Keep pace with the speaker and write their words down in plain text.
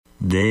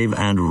Dave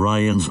and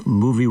Ryan's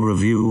movie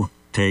review,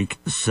 take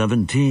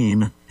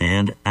 17,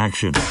 and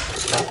action.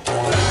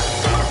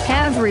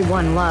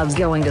 Everyone loves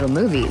going to the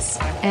movies.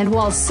 And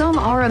while some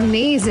are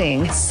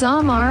amazing,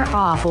 some are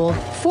awful,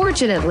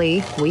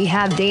 fortunately, we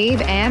have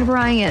Dave and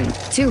Ryan,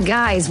 two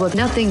guys with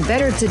nothing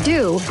better to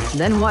do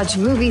than watch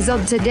movies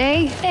of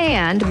today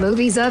and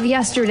movies of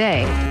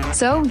yesterday.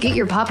 So get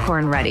your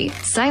popcorn ready,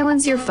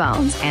 silence your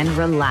phones, and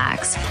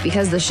relax,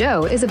 because the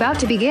show is about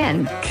to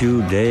begin.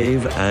 Cue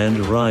Dave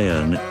and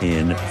Ryan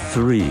in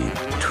 3,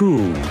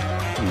 2,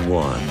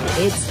 1.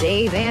 It's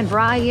Dave and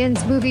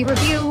Ryan's movie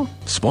review.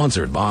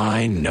 Sponsored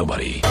by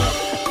nobody.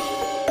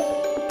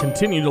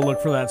 Continue to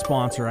look for that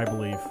sponsor, I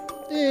believe.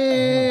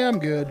 Yeah, I'm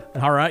good.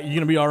 All right, you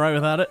going to be all right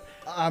without it?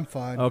 I'm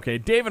fine. Okay,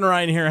 Dave and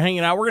Ryan here hanging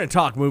out. We're going to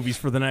talk movies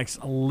for the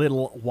next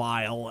little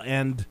while,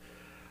 and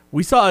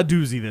we saw a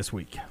doozy this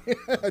week.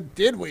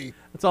 Did we?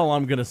 That's all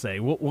I'm going to say.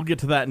 We'll get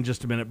to that in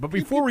just a minute. But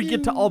before we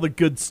get to all the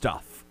good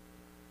stuff,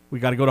 we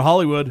got to go to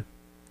Hollywood.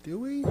 Do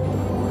we?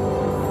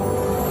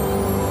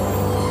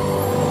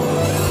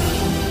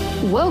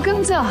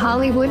 Welcome to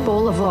Hollywood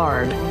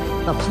Boulevard,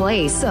 a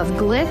place of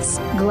glitz,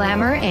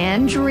 glamour,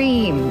 and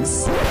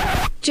dreams.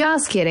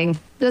 Just kidding.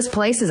 This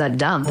place is a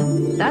dump.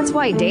 That's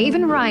why Dave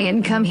and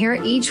Ryan come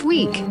here each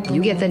week.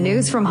 You get the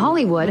news from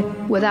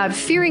Hollywood without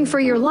fearing for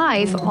your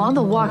life on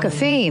the Walk of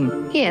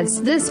Fame. It's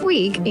This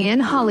Week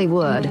in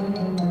Hollywood.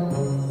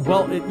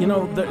 Well,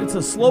 it's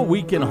a slow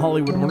week in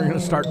Hollywood. We're going to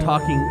start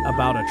talking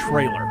about a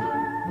trailer.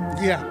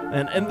 Yeah.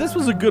 And this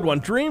was a good one.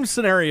 Dream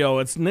Scenario.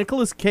 It's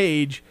Nicolas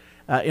Cage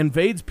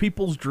invades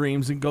people's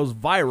dreams and goes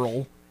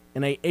viral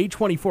in a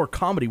A24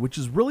 comedy, which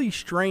is really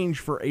strange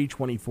for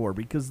A24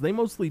 because they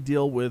mostly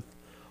deal with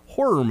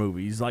horror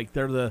movies. Like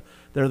they're the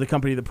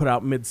company that put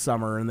out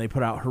Midsummer and they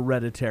put out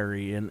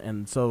Hereditary,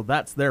 and so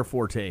that's their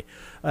forte.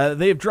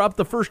 They have dropped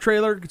the first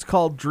trailer. It's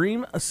called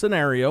Dream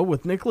Scenario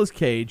with Nicolas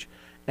Cage,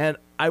 and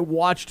I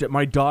watched it.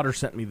 My daughter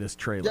sent me this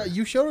trailer. Yeah,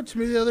 you showed it to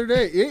me the other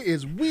day. It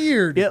is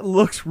weird. It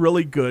looks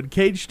really good.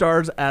 Cage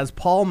stars as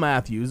Paul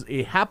Matthews,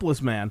 a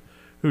hapless man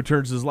who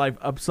turns his life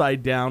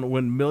upside down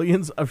when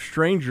millions of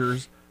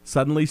strangers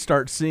suddenly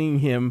start seeing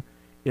him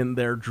in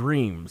their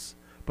dreams.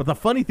 But the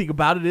funny thing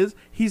about it is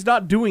he's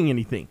not doing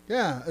anything.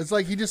 Yeah, it's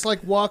like he just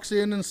like walks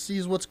in and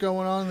sees what's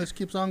going on and this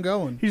keeps on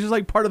going. He's just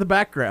like part of the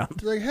background.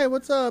 He's like, hey,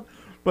 what's up?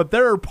 But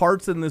there are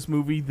parts in this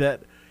movie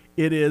that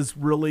it is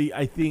really,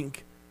 I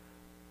think,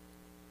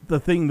 the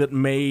thing that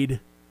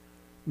made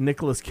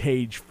Nicolas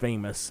Cage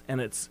famous, and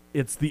it's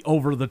the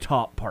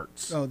over-the-top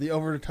parts. Oh, the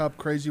over-the-top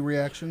crazy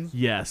reactions?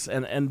 Yes,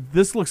 and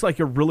this looks like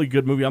a really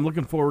good movie. I'm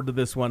looking forward to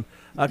this one.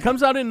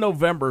 Comes out in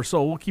November,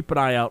 so we'll keep an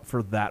eye out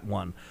for that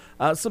one.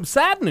 Some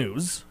sad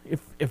news,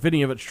 if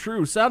any of it's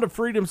true. Sound of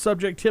Freedom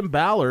subject Tim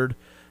Ballard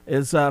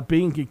is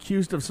being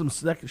accused of some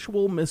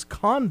sexual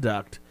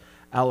misconduct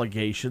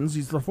allegations.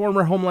 He's the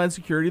former Homeland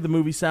Security. The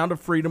movie Sound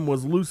of Freedom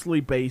was loosely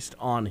based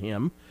on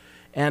him.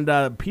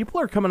 And people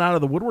are coming out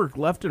of the woodwork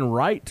left and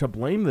right to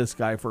blame this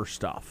guy for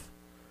stuff.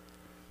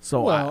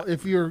 So, well,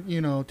 if you're,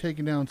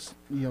 taking down,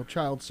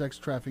 child sex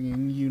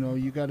trafficking,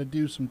 you got to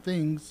do some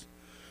things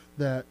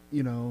that,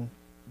 to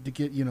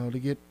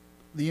get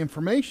the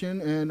information.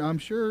 And I'm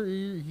sure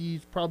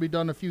he's probably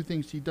done a few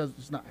things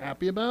he's not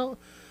happy about.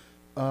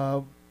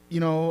 All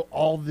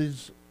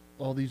these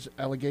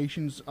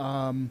allegations,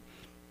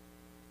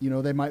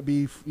 they might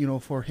be,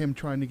 for him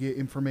trying to get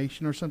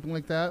information or something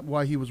like that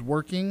while he was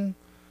working.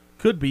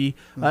 Could be.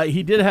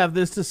 He did have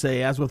this to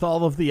say, as with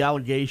all of the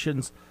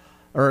allegations,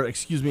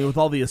 with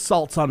all the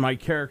assaults on my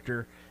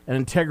character and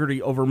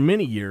integrity over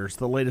many years,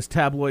 the latest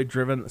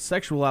tabloid-driven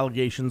sexual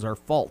allegations are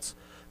false.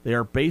 They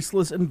are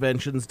baseless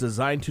inventions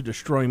designed to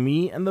destroy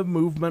me and the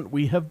movement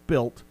we have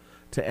built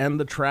to end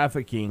the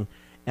trafficking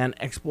and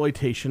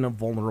exploitation of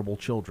vulnerable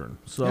children.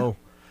 So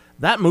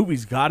that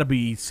movie's got to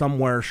be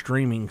somewhere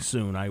streaming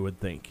soon, I would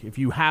think. If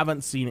you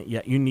haven't seen it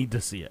yet, you need to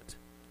see it.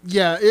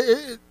 Yeah,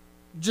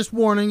 just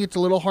warning, it's a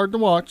little hard to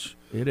watch.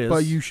 It is.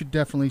 But you should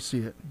definitely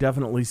see it.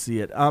 Definitely see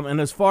it. And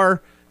as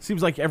far,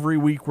 seems like every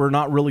week we're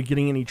not really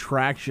getting any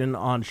traction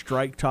on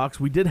strike talks.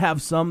 We did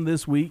have some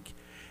this week,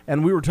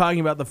 and we were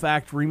talking about the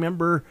fact,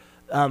 remember,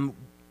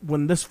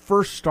 when this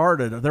first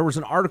started, there was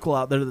an article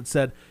out there that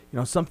said,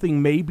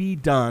 something may be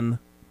done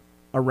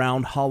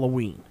around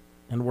Halloween.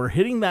 And we're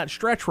hitting that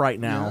stretch right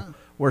now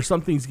where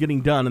something's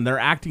getting done, and they're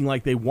acting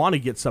like they want to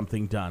get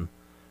something done.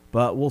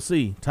 But we'll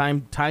see.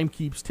 Time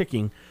keeps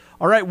ticking.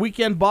 All right,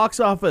 weekend box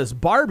office.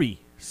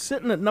 Barbie,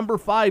 sitting at number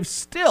 5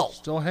 still.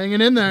 Still hanging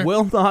in there.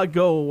 Will not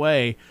go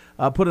away.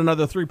 Put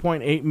another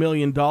 $3.8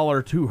 million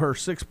to her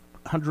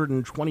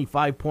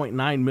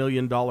 $625.9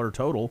 million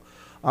total.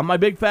 My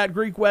Big Fat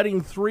Greek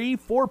Wedding 3,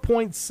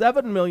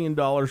 $4.7 million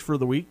for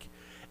the week.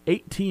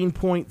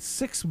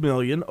 $18.6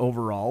 million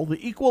overall.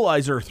 The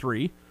Equalizer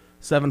 3,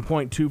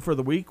 $7.2 for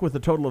the week with a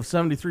total of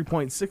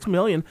 $73.6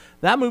 million.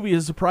 That movie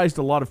has surprised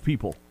a lot of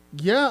people.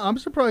 Yeah, I'm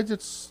surprised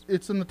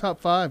it's in the top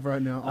 5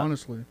 right now,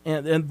 honestly.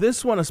 And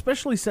this one,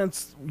 especially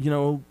since,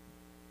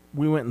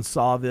 we went and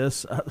saw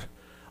this,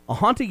 A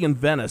Haunting in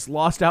Venice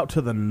lost out to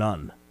The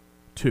Nun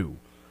 2.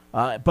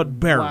 but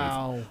barely.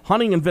 Wow.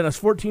 Hunting in Venice,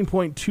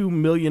 $14.2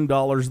 million.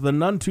 The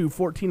Nun 2,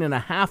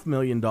 $14.5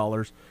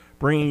 million,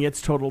 bringing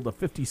its total to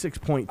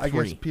 56.3. I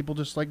guess people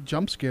just like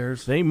jump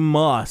scares. They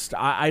must.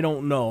 I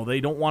don't know. They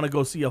don't want to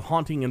go see a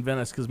Haunting in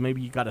Venice because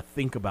maybe you got to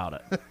think about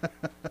it.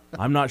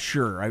 I'm not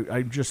sure.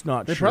 I'm just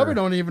not They sure. probably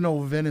don't even know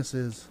what Venice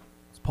is.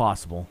 It's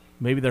possible.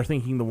 Maybe they're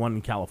thinking the one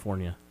in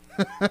California.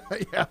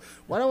 Yeah.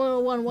 Why do I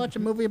want to watch a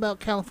movie about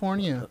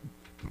California?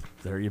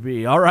 There you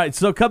be. All right,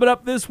 so coming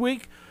up this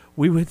week,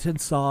 we went and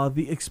saw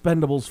The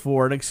Expendables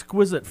 4, an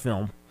exquisite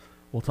film.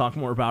 We'll talk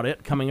more about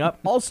it coming up.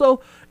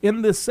 Also,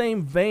 in the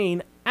same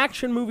vein,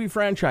 action movie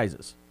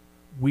franchises.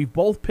 We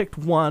both picked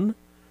one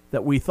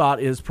that we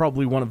thought is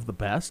probably one of the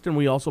best, and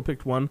we also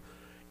picked one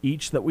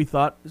each that we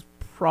thought is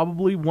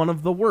probably one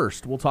of the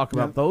worst. We'll talk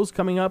about those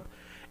coming up.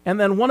 And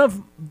then one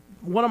of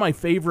my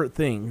favorite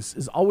things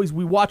is always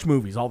we watch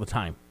movies all the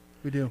time.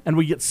 We do. And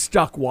we get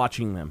stuck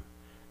watching them.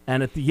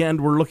 And at the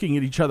end, we're looking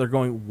at each other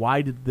going,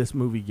 why did this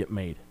movie get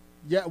made?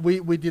 Yeah, we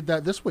did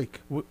that this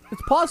week.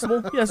 It's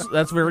possible. Yes,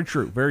 that's very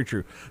true. Very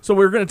true. So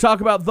we're going to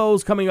talk about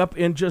those coming up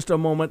in just a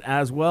moment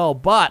as well.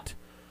 But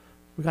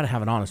we got to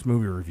have an honest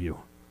movie review.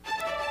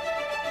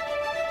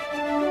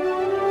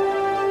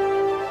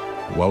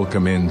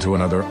 Welcome into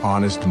another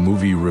honest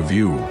movie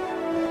review.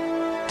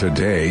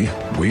 Today,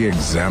 we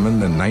examine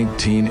the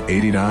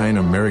 1989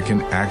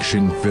 American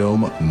action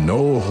film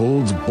No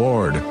Holds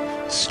Barred,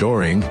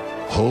 starring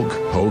Hulk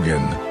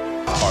Hogan.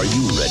 Are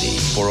you ready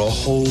for a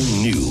whole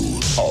new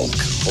Hulk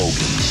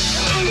Hogan?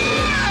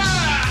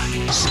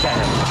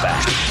 Stand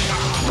back,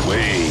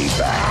 way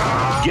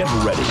back. Get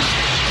ready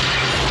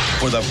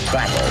for the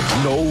battle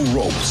no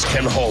ropes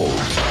can hold.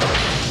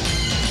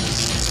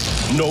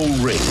 No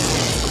ring.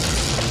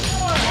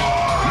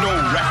 No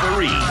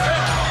referee.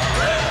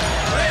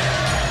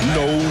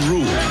 No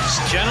rules.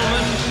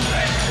 Gentlemen,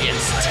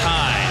 it's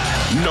time.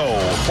 No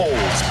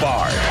holds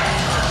barred.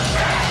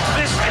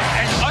 This is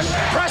an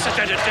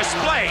unprecedented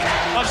display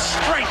of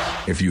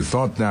strength. If you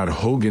thought that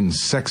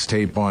Hogan's sex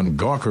tape on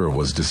Gawker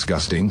was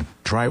disgusting,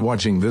 try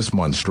watching this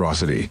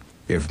monstrosity.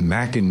 If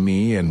Mac and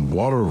Me and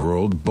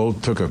Waterworld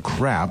both took a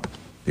crap,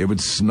 it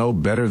would smell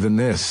better than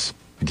this.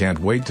 I can't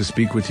wait to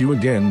speak with you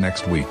again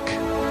next week.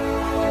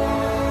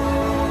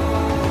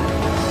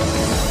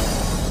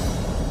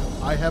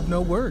 I have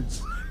no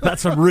words.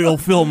 That's some real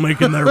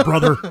filmmaking there,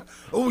 brother.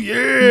 Oh,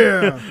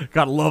 yeah.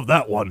 Gotta love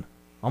that one.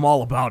 I'm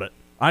all about it.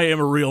 I am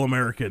a real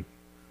American.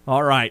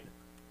 All right.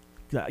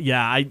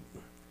 Yeah,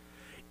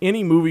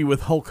 any movie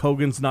with Hulk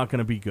Hogan's not going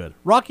to be good.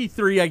 Rocky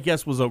 3, I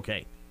guess, was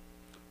okay.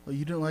 Well,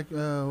 you didn't like, what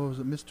was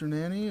it, Mr.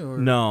 Nanny? Or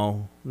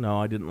No,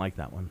 I didn't like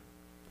that one.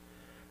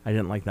 I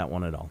didn't like that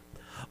one at all.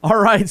 All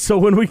right, so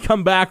when we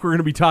come back, we're going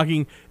to be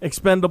talking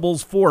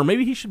Expendables 4.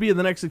 Maybe he should be in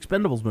the next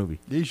Expendables movie.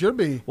 He should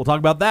be. We'll talk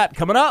about that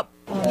coming up.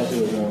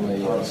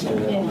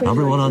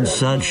 Everyone on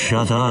set,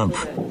 shut up.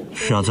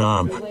 Shut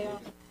up.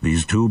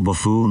 These two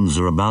buffoons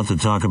are about to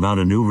talk about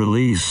a new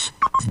release.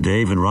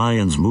 Dave and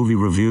Ryan's movie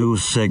review,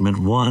 segment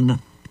 1,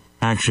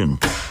 action.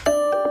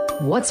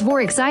 What's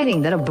more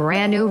exciting than a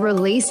brand new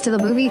release to the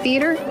movie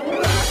theater?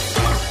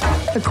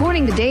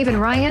 According to Dave and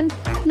Ryan,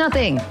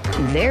 nothing.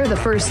 They're the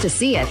first to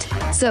see it,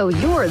 so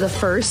you're the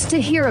first to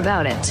hear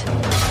about it.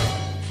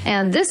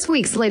 And this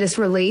week's latest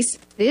release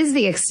is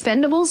The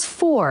Expendables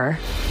 4.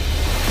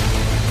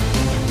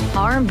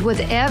 Armed with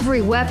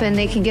every weapon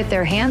they can get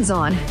their hands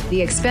on,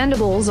 the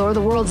Expendables are the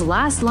world's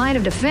last line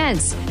of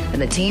defense,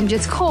 and the team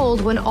gets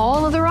cold when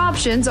all other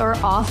options are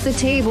off the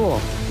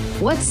table.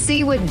 Let's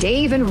see what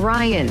Dave and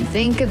Ryan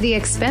think of The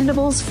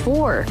Expendables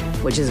 4,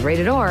 which is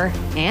rated R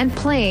and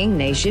playing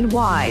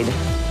nationwide.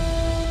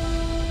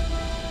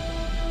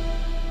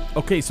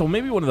 Okay, so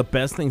maybe one of the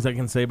best things I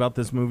can say about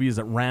this movie is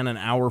it ran an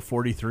hour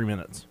 43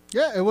 minutes.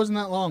 Yeah, it wasn't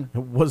that long.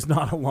 It was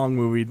not a long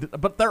movie,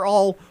 but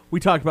we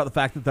talked about the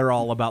fact that they're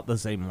all about the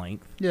same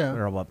length. Yeah.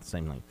 They're all about the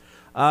same length.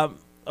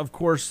 Of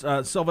course,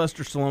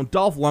 Sylvester Stallone,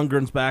 Dolph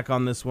Lundgren's back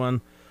on this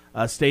one.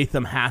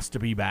 Statham has to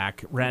be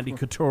back. Randy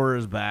Couture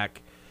is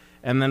back.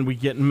 And then we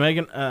get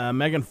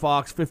Megan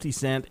Fox, 50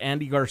 Cent,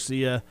 Andy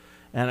Garcia,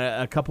 and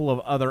a couple of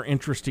other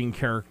interesting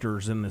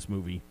characters in this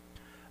movie.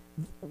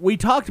 We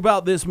talked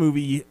about this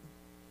movie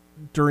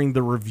during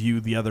the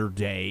review the other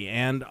day,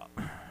 and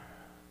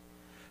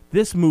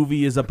this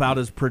movie is about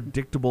as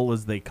predictable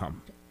as they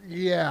come.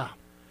 Yeah.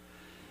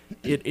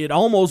 It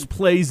almost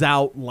plays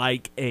out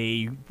like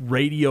a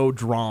radio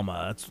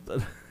drama. It's,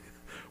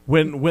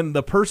 when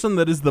the person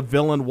that is the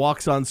villain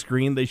walks on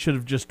screen, they should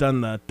have just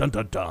done the dun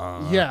dun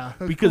dun. Yeah,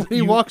 because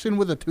he walks in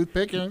with a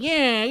toothpick and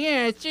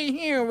see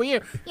here,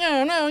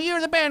 no,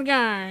 you're the bad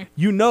guy.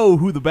 You know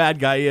who the bad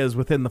guy is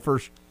within the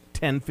first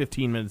 10,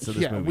 15 minutes of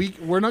this movie.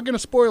 We're not going to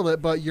spoil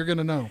it, but you're going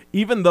to know.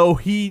 Even though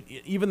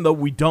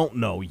we don't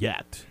know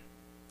yet.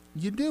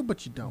 You do,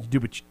 but you don't. You do,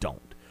 but you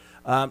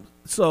don't.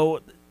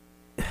 So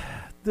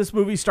this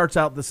movie starts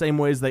out the same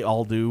way as they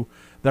all do.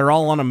 They're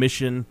all on a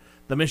mission.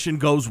 The mission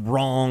goes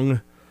wrong,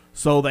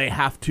 so they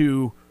have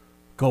to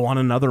go on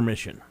another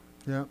mission.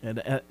 Yeah.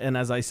 And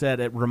as I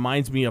said, it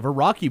reminds me of a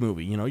Rocky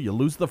movie. You know, you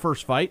lose the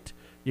first fight,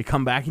 you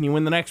come back and you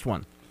win the next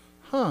one.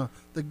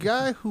 the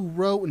guy who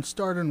wrote and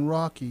starred in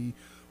Rocky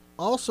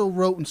also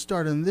wrote and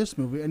starred in this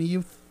movie, and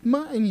you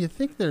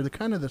think they're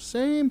kind of the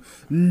same?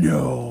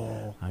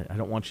 No. I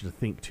don't want you to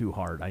think too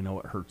hard. I know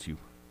it hurts you.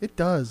 It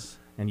does.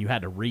 And you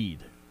had to read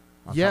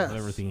on Yes. top of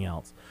everything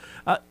else.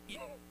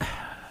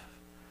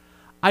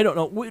 I don't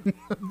know.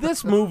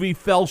 This movie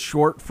fell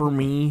short for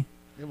me.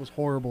 It was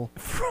horrible.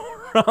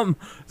 From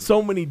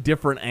so many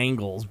different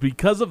angles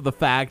because of the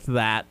fact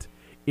that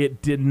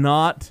it did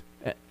not,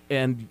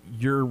 and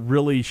you're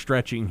really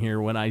stretching here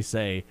when I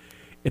say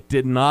it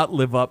did not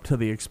live up to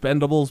the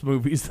Expendables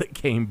movies that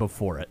came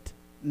before it.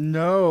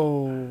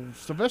 No.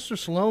 Sylvester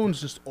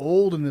Stallone's just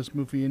old in this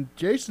movie, and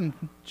Jason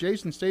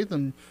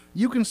Statham,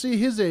 you can see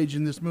his age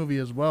in this movie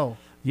as well.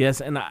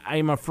 Yes, and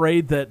I'm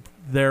afraid that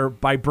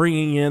by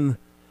bringing in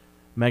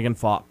Megan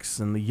Fox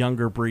and the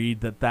younger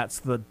breed, that's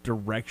the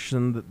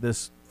direction that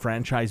this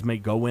franchise may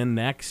go in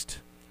next.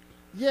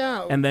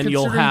 Yeah, and then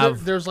you'll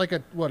have there's like a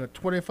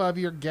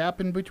 25-year gap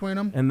in between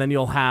them, and then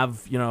you'll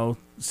have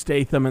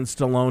Statham and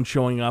Stallone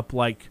showing up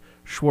like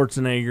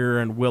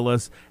Schwarzenegger and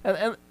Willis,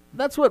 and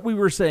that's what we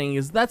were saying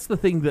is that's the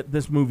thing that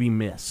this movie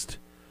missed.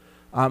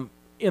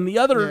 In the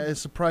other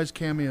surprise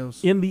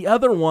cameos. In the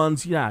other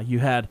ones, you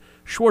had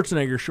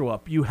Schwarzenegger show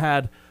up, you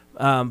had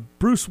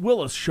Bruce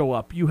Willis show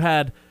up, you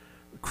had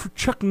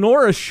Chuck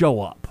Norris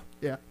show up.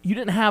 Yeah, you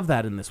didn't have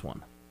that in this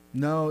one.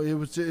 No,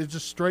 it's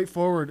just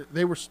straightforward.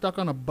 They were stuck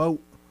on a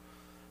boat.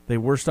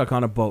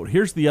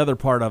 Here's the other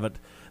part of it.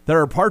 There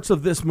are parts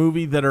of this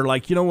movie that are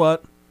like, you know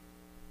what?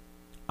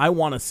 I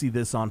want to see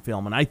this on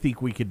film, and I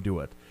think we could do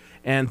it.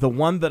 And the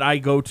one that I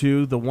go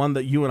to, the one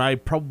that you and I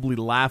probably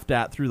laughed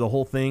at through the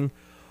whole thing,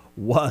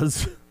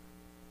 was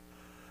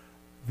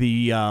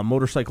the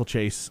motorcycle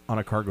chase on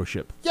a cargo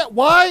ship. Yeah,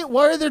 why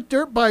are there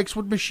dirt bikes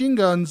with machine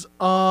guns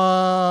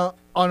on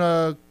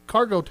a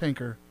cargo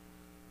tanker?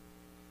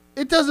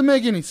 It doesn't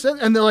make any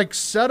sense. And they're like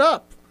set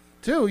up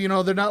too.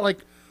 They're not like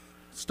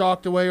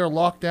stalked away or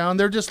locked down.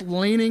 They're just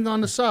leaning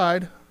on the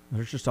side.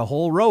 There's just a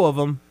whole row of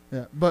them.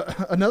 Yeah,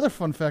 but another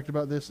fun fact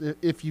about this,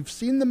 if you've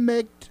seen the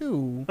Meg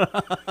 2,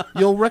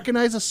 you'll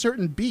recognize a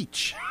certain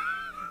beach.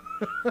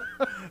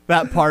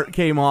 That part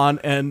came on,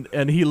 and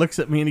he looks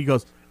at me and he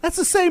goes, "That's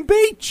the same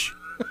beach.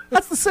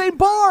 That's the same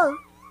bar."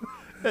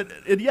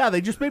 And yeah, they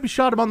just maybe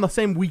shot him on the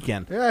same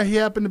weekend. Yeah, he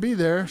happened to be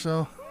there,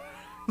 so...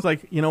 It's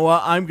like, you know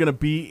what? I'm going to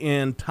be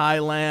in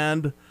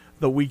Thailand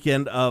the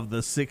weekend of the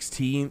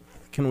 16th.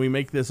 Can we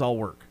make this all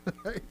work?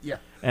 Yeah.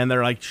 And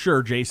they're like,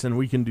 sure, Jason,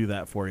 we can do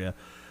that for you.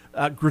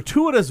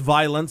 Gratuitous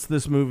violence,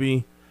 this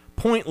movie.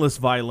 Pointless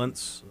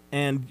violence.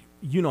 And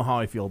you know how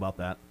I feel about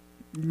that.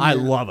 Yeah, I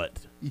love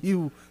it.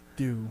 You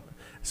do.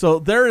 So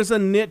there is a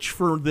niche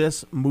for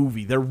this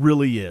movie. There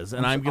really is.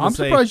 And I'm going to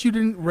say... I'm surprised you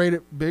didn't rate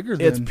it bigger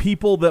than... It's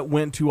people that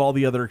went to all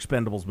the other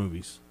Expendables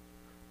movies.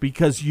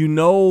 Because you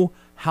know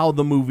how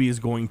the movie is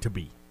going to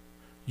be.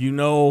 You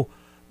know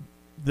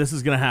this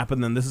is going to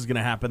happen, then this is going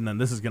to happen, then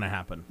this is going to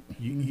happen.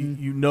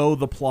 You know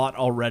the plot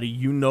already.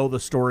 You know the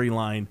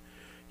storyline.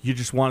 You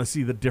just want to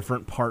see the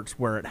different parts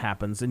where it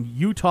happens. And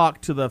you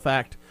talk to the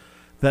fact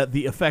that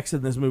the effects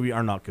in this movie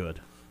are not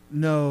good.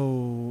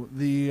 No.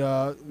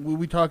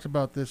 We talked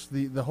about this.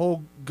 The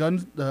whole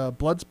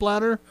blood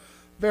splatter,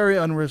 very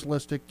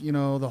unrealistic.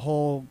 The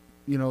whole,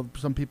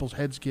 some people's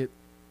heads get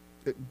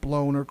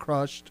blown or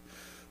crushed.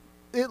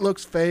 It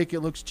looks fake. It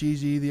looks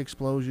cheesy. The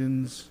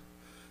explosions.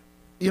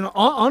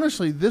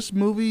 Honestly, this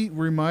movie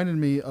reminded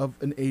me of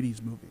an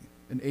 80s movie,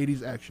 an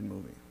 80s action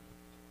movie.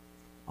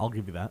 I'll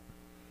give you that.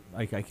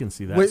 I can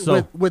see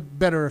that. With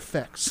better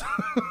effects.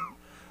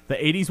 The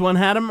 80s one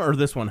had them, or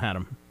this one had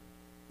them?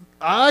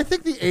 I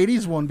think the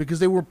 80s one, because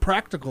they were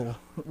practical.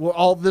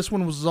 This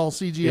one was all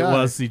CGI. It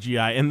was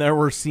CGI. And there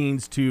were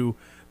scenes, too,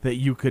 that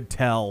you could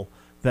tell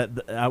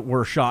that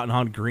were shot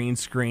on green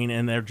screen,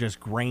 and they're just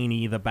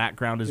grainy. The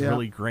background is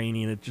really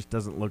grainy, and it just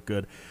doesn't look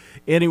good.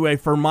 Anyway,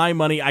 for my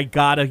money, I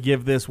gotta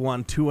give this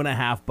one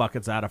 2.5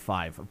 buckets out of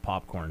 5 of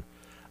popcorn,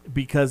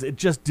 because it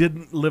just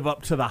didn't live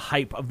up to the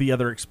hype of the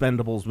other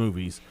Expendables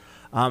movies.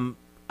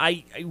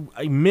 I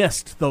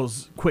missed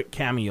those quick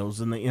cameos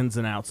and the ins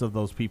and outs of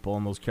those people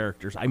and those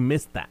characters. I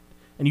missed that,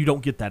 and you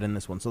don't get that in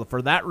this one. So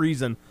for that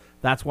reason,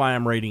 that's why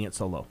I'm rating it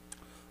so low.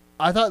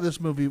 I thought this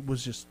movie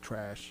was just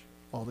trash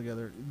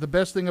altogether. The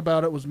best thing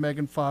about it was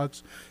Megan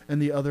Fox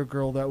and the other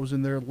girl that was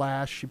in there,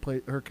 Lash.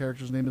 Her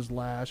character's name is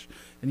Lash,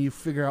 and you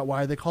figure out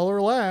why they call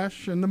her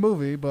Lash in the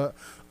movie. But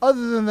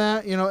other than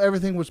that,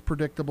 everything was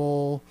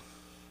predictable.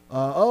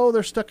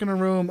 They're stuck in a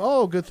room.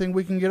 Oh, good thing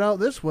we can get out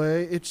this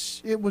way.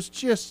 It was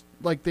just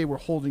like they were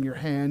holding your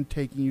hand,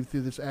 taking you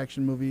through this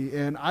action movie,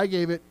 and I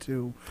gave it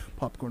 2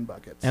 popcorn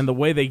buckets. And the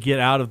way they get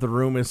out of the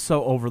room is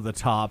so over the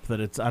top that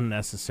it's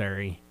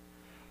unnecessary.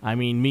 I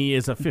mean, me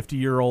as a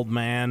 50-year-old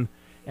man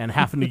and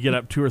having to get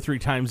up 2 or 3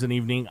 times an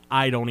evening,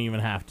 I don't even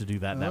have to do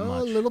that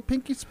much. Little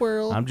pinky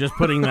squirrel. I'm just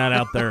putting that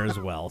out there as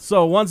well.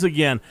 So once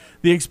again,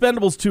 The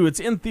Expendables 2, it's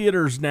in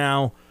theaters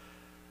now.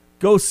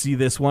 Go see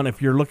this one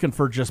if you're looking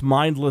for just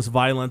mindless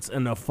violence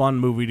and a fun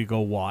movie to go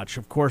watch.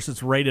 Of course,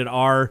 it's rated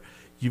R.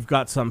 You've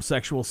got some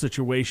sexual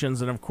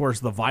situations and, of course,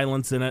 the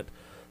violence in it.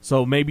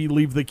 So maybe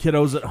leave the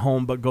kiddos at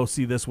home, but go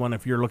see this one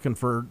if you're looking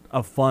for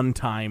a fun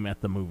time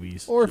at the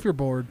movies. Or if you're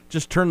bored.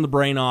 Just turn the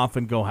brain off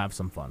and go have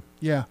some fun.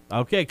 Yeah.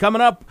 Okay,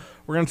 coming up,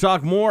 we're going to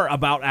talk more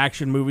about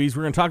action movies.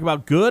 We're going to talk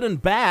about good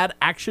and bad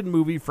action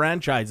movie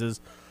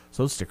franchises.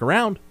 So stick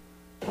around.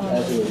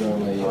 Hey,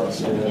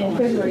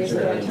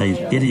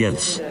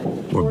 idiots.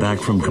 We're back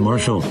from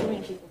commercial.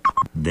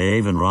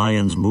 Dave and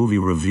Ryan's movie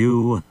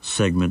review,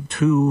 segment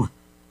 2,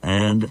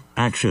 and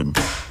action.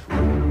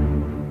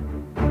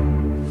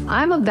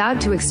 I'm about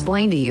to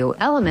explain to you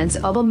elements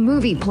of a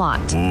movie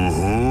plot.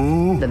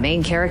 The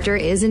main character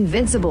is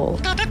invincible.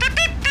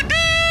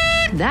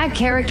 That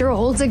character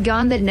holds a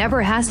gun that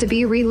never has to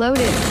be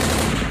reloaded.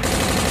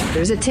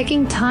 There's a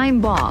ticking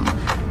time bomb.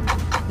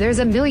 There's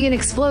a million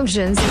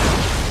explosions,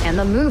 and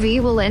the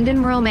movie will end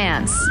in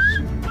romance.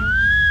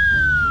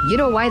 You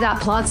know why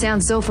that plot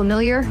sounds so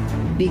familiar?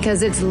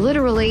 Because it's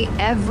literally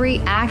every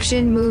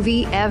action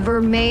movie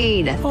ever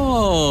made.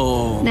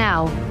 Oh.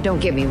 Now, don't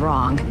get me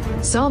wrong,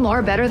 some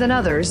are better than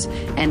others,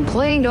 and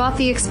playing off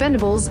the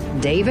Expendables,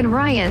 Dave and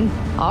Ryan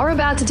are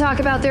about to talk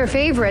about their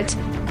favorite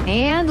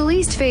and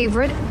least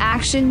favorite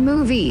action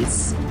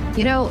movies.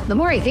 You know, the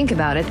more I think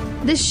about it,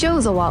 this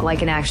show's a lot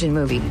like an action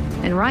movie.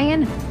 And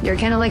Ryan, you're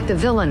kind of like the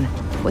villain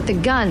with the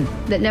gun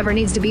that never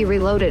needs to be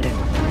reloaded.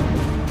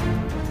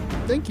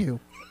 Thank you.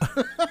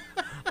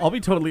 I'll be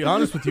totally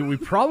honest with you. We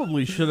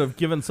probably should have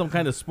given some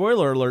kind of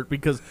spoiler alert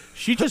because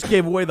she just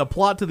gave away the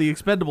plot to the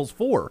Expendables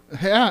 4.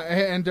 Yeah,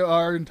 and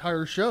our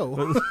entire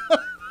show.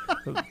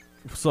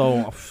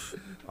 So,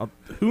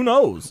 who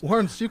knows? We're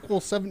on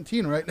sequel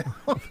 17 right now.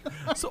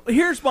 So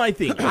here's my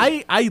thing.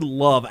 I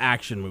love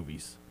action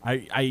movies.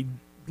 I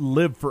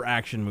live for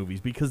action movies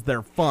because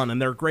they're fun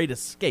and they're great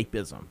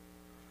escapism.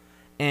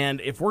 And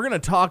if we're going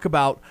to talk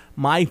about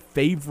my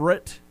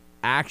favorite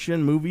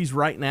action movies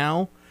right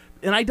now,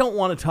 and I don't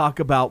want to talk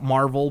about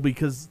Marvel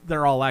because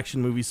they're all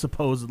action movies,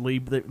 supposedly.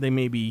 They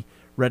may be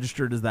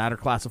registered as that or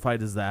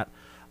classified as that.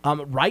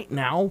 Right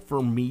now,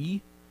 for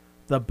me,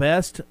 the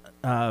best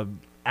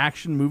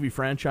action movie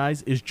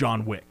franchise is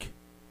John Wick.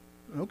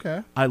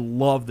 Okay. I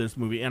love this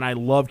movie, and I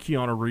love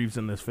Keanu Reeves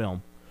in this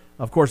film.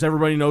 Of course,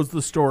 everybody knows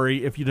the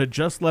story. If you'd have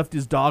just left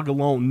his dog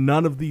alone,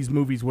 none of these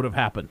movies would have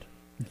happened.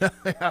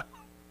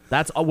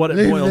 That's what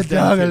it boils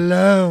down to. Leave the dog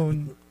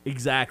alone.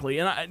 Exactly.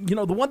 And,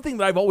 the one thing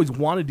that I've always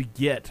wanted to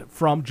get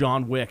from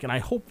John Wick, and I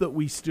hope that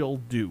we still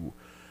do,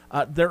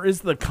 there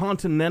is the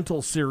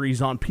Continental series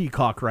on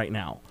Peacock right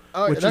now,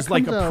 which is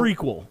like a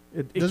prequel.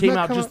 It came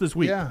out just this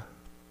week, yeah.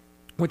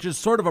 Which is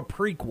sort of a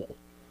prequel.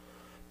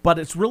 But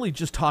it's really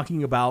just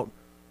talking about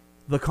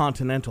the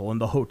Continental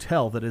and the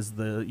hotel that is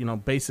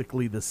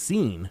basically the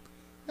scene.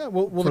 Yeah,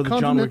 well, for the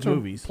John Wick Continental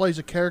movies. Plays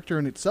a character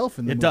in itself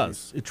in the movies. It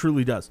does. It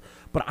truly does.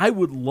 But I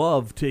would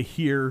love to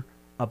hear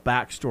a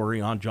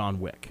backstory on John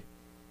Wick.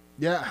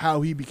 Yeah,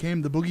 how he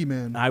became the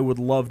boogeyman. I would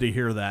love to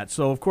hear that.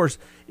 So, of course,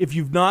 if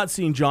you've not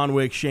seen John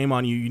Wick, shame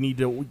on you. You need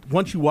to,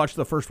 once you watch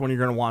the first one, you're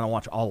going to want to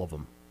watch all of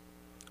them.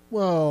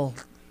 Well,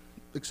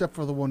 except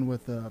for the one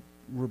with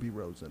Ruby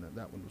Rose in it.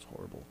 That one was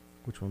horrible.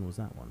 Which one was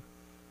that one?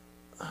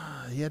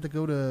 He had to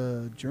go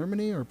to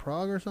Germany or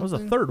Prague or something. That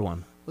was the third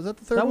one. Was that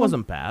the third one? That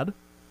wasn't bad.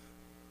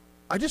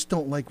 I just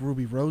don't like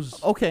Ruby Rose's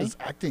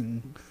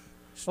acting.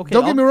 Okay,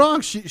 Don't get me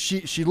wrong.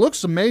 She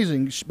looks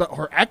amazing, but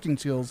her acting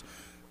skills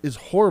is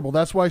horrible.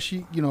 That's why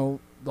she,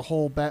 the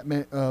whole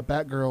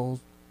Batgirl,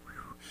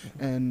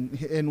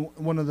 and in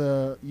one of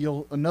the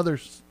another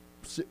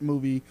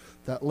movie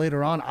that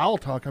later on I'll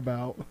talk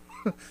about.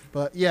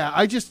 But yeah,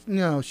 I just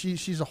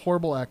she's a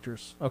horrible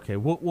actress. Okay,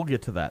 we'll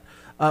get to that.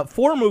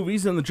 4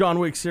 movies in the John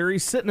Wick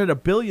series, sitting at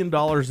 $1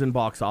 billion in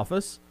box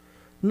office.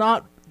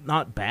 Not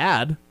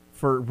bad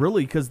for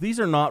really, because these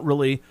are not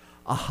really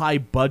a high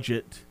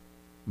budget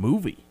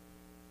movie.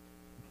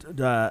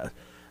 The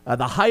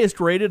highest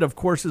rated, of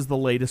course, is the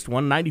latest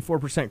one,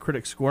 94%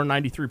 critic score,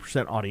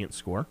 93% audience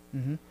score.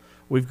 Mm-hmm.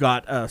 We've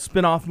got a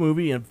spin-off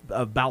movie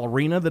of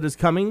Ballerina that is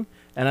coming,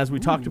 and as we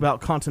talked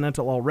about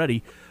Continental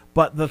already.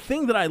 But the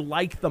thing that I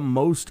like the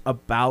most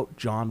about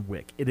John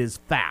Wick, it is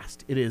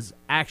fast. It is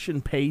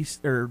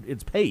action-paced, or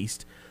it's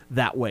paced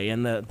that way.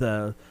 And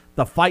the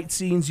fight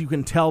scenes, you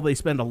can tell they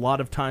spend a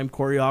lot of time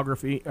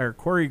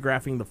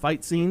choreographing the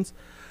fight scenes.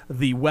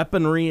 The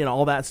weaponry and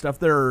all that stuff.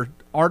 There are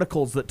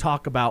articles that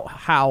talk about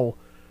how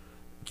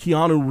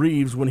Keanu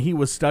Reeves, when he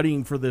was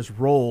studying for this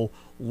role,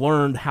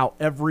 learned how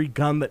every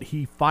gun that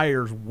he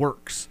fires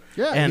works.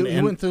 Yeah, and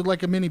he went through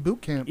like a mini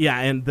boot camp. Yeah,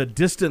 and the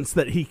distance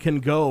that he can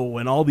go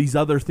and all these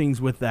other things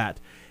with that.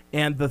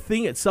 And the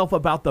thing itself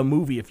about the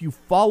movie, if you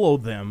follow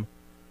them,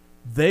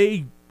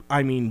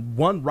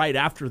 one right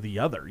after the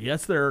other.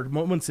 Yes, there are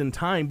moments in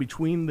time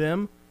between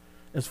them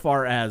as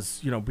far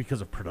as,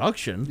 because of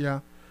production.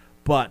 Yeah.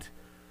 But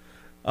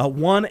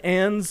one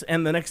ends,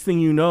 and the next thing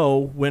you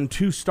know, when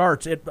 2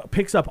 starts, it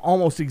picks up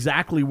almost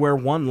exactly where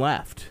 1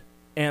 left.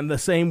 And the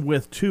same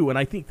with 2. And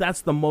I think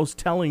that's the most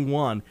telling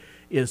one,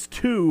 is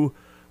 2,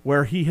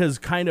 where he has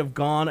kind of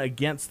gone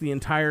against the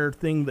entire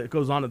thing that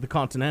goes on at the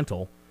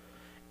Continental.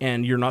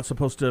 And you're not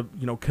supposed to,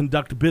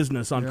 conduct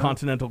business on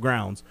Continental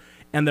grounds.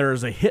 and there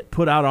is a hit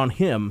put out on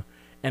him,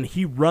 and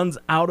he runs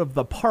out of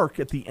the park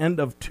at the end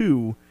of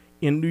 2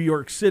 in New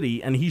York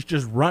City, and he's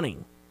just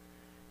running.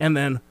 And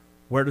then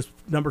where does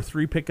number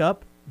 3 pick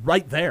up?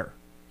 Right there.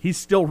 He's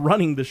still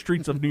running the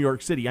streets of New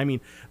York City. I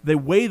mean, the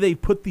way they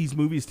put these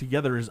movies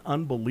together is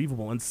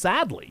unbelievable. And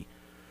sadly,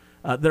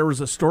 there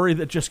was a story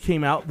that just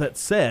came out that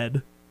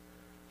said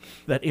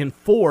that in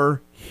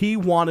 4, he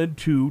wanted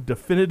to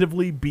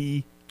definitively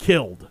be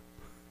killed.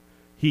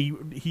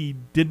 He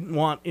didn't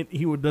want it.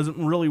 He doesn't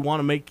really want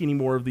to make any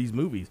more of these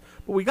movies.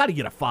 But we got to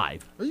get a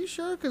 5. Are you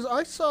sure? Because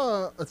I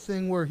saw a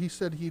thing where he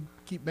said he'd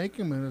keep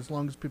making them as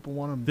long as people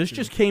want them. This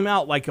just came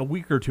out like a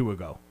week or 2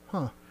 ago.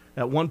 Huh.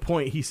 At one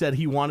point, he said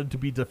he wanted to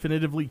be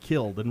definitively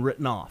killed and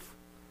written off.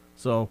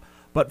 So,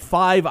 but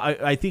 5,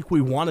 I think we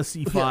want to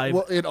see 5. Yeah,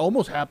 well, it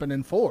almost happened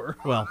in 4.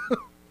 Well,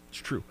 it's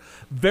true.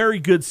 Very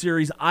good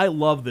series. I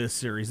love this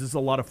series. This is a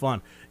lot of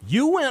fun.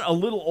 You went a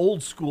little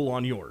old school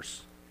on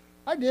yours.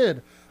 I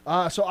did.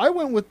 So I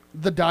went with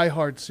the Die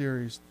Hard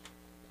series.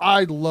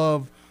 I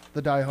love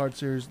the Die Hard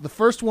series. The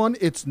first one,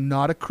 it's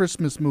not a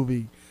Christmas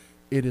movie.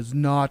 It is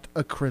not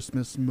a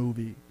Christmas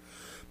movie.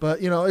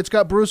 But, you know, it's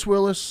got Bruce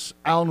Willis,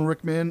 Alan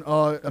Rickman,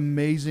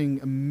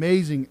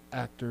 amazing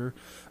actor.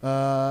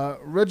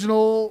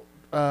 Reginald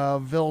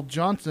Vil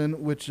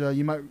Johnson, which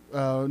you might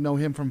know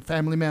him from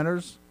Family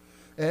Matters.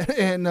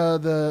 And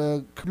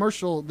the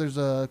commercial, there's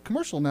a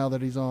commercial now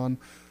that he's on,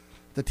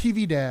 the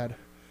TV Dad.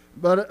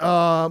 But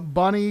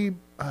Bonnie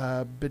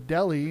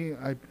Bedelia,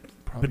 I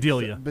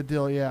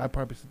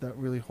probably said that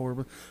really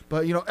horrible.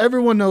 But, you know,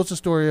 everyone knows the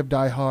story of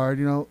Die Hard.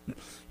 You know,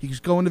 he's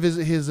going to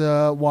visit his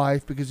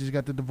wife because he's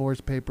got the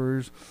divorce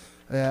papers.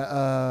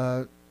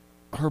 Her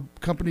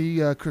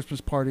company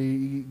Christmas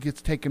party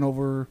gets taken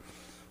over.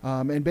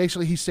 And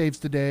basically he saves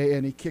the day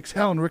and he kicks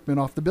Alan Rickman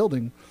off the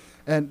building.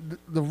 And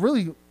the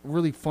really,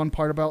 really fun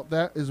part about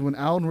that is when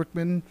Alan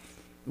Rickman,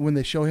 when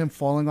they show him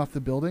falling off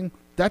the building,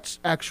 that's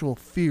actual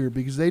fear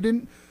because they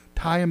didn't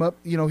tie him up.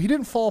 You know, he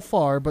didn't fall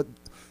far, but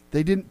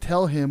they didn't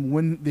tell him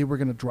when they were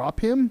going to drop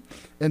him.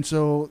 And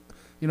so,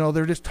 you know,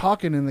 they're just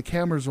talking and the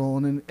camera's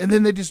rolling and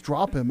then they just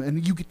drop him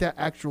and you get that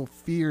actual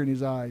fear in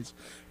his eyes,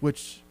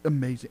 which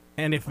amazing.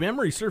 And if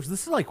memory serves,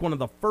 this is like one of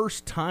the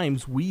first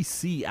times we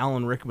see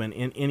Alan Rickman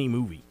in any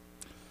movie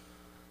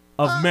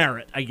of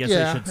merit, I guess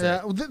I should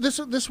say.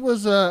 Yeah. This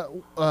was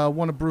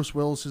one of Bruce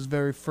Willis's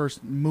very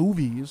first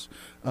movies.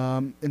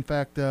 In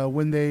fact,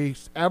 when they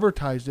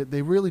advertised it,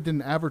 they really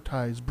didn't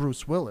advertise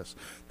Bruce Willis.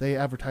 They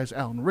advertised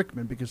Alan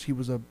Rickman because he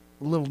was a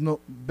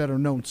little better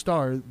known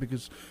star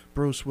because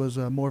Bruce was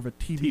more of a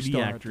TV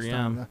star actor, at this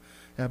time.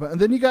 yeah. And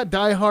then you got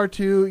Die Hard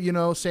 2. You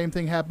know, same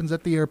thing happens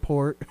at the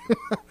airport.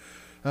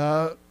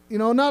 You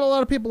know, not a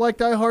lot of people like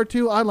Die Hard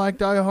 2. I like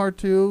Die Hard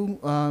 2.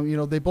 You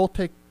know, they both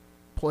take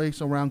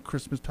place around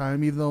Christmas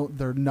time, even though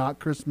they're not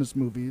Christmas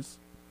movies.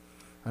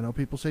 I know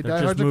people say they're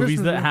Die Hard's just movies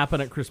Christmas that happen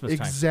at Christmas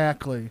time.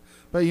 Exactly.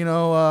 But, you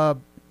know,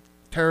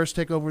 terrorists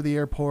take over the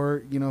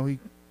airport. You know, he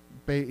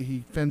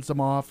fends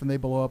them off and they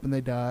blow up and they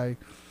die.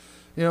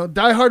 You know,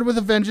 Die Hard with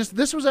a Vengeance.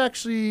 This was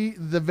actually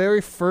the very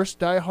first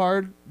Die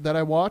Hard that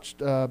I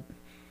watched.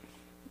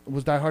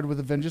 Was Die Hard with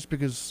a Vengeance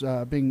because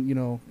being, you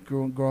know,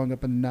 growing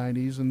up in the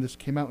 90s, and this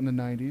came out in the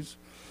 90s.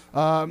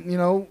 You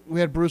know, we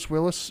had Bruce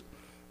Willis.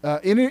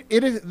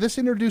 This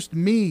introduced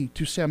me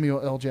to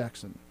Samuel L.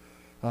 Jackson.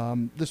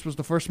 This was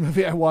the first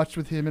movie I watched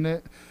with him in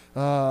it.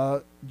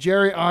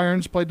 Jerry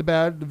Irons played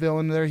the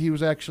villain there. He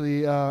was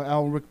actually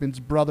Alan Rickman's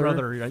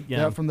brother.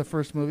 Yeah, from the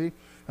first movie.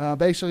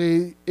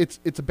 Basically,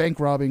 it's a bank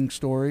robbing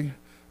story.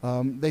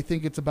 They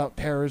think it's about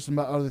terrorism,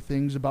 about other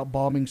things, about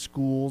bombing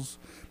schools,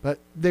 but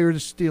they were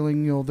just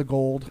stealing, you know, the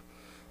gold.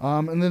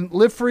 And then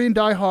Live Free and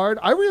Die Hard.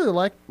 I really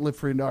liked Live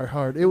Free and Die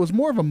Hard. It was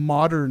more of a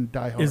modern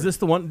Die Hard. Is this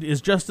the one? Is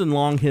Justin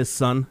Long his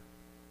son?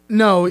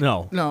 No.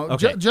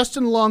 Okay.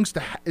 Justin Long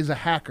is a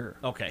hacker.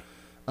 Okay.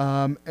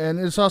 And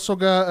it's also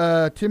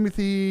got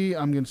Timothy,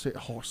 I'm going to say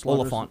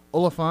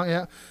Oliphant,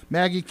 yeah.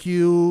 Maggie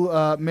Q,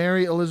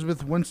 Mary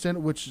Elizabeth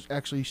Winston, which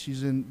actually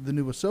she's in the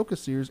new Ahsoka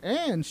series,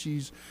 and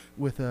she's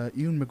with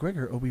Ewan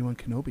McGregor, Obi-Wan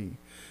Kenobi.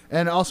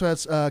 And it also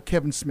has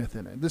Kevin Smith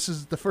in it. This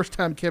is the first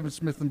time Kevin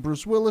Smith and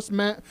Bruce Willis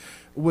met,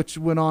 which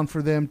went on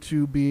for them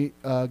to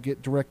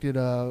get directed,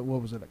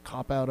 what was it, a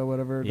Cop Out or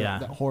whatever? Yeah.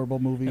 That horrible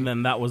movie. And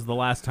then that was the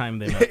last time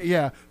they met.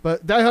 Yeah,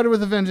 but Die Hard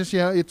with a Vengeance,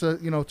 yeah, it's a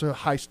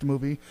heist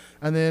movie.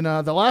 And then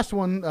the last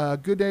one,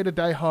 Good Day to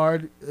Die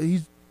Hard,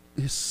 his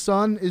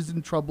son is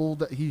in trouble.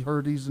 That he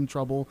heard he's in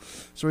trouble,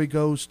 so he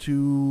goes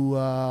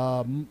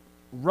to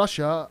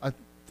Russia. I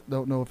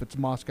don't know if it's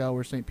Moscow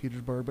or St.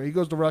 Petersburg, but he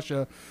goes to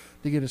Russia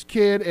to get his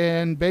kid,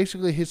 and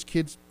basically his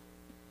kid's,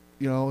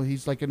 you know,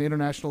 he's like an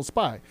international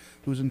spy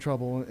who's in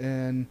trouble,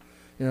 and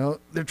you know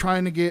they're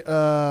trying to get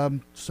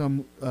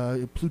some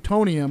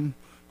plutonium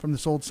from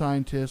this old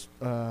scientist.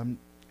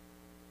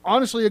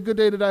 Honestly, A Good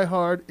Day to Die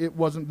Hard. It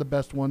wasn't the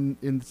best one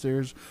in the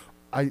series.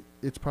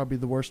 It's probably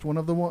the worst one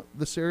of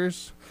the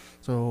series,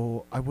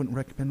 so I wouldn't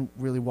recommend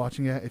really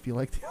watching it if you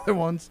like the other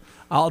ones.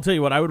 I'll tell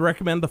you what, I would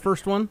recommend the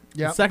first one.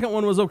 Yeah. The second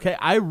one was okay.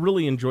 I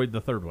really enjoyed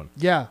the third one.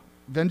 Yeah.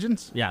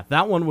 Vengeance? Yeah,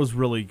 that one was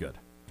really good.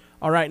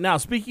 All right, now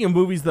speaking of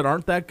movies that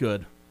aren't that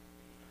good,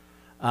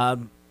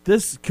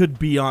 this could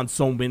be on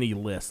so many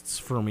lists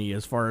for me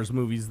as far as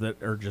movies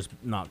that are just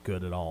not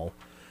good at all,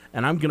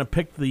 and I'm gonna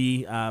pick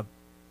the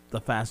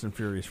Fast and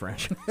Furious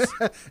franchise.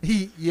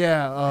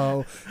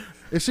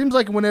 It seems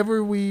like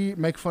whenever we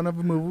make fun of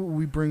a movie,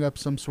 we bring up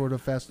some sort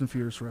of Fast and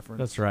Furious reference.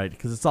 That's right,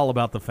 because it's all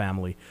about the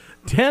family.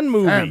 10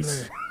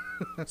 movies,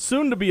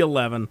 soon to be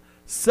 11,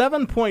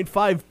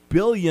 $7.5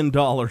 billion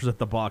at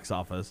the box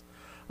office.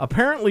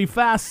 Apparently,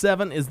 Fast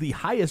 7 is the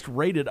highest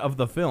rated of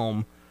the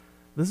film.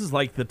 This is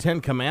like the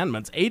 10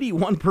 Commandments.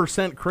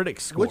 81%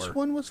 critic score. Which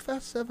one was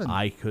Fast 7?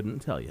 I couldn't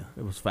tell you.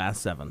 It was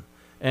Fast 7.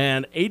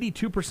 And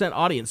 82%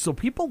 audience. So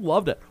people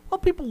loved it. Well,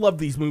 people love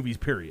these movies,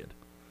 period.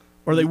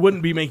 Or they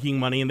wouldn't be making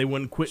money and they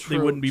wouldn't quit. They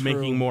wouldn't be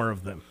making more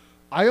of them.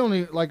 I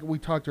only, like we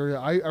talked earlier,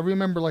 I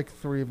remember like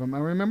 3 of them. I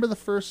remember the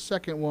first,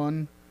 second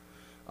one.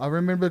 I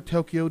remember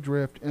Tokyo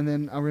Drift. And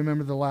then I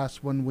remember the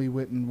last one we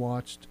went and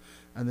watched.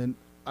 And then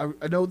I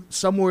know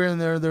somewhere in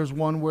there's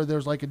one where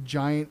there's like a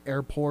giant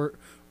airport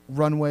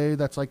runway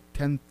that's like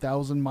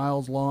 10,000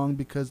 miles long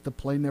because the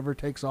plane never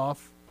takes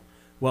off.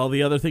 Well,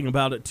 the other thing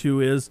about it,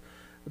 too, is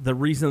the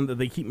reason that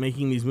they keep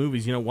making these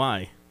movies, you know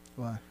why?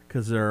 Why?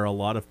 Because there are a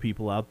lot of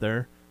people out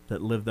there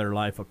that live their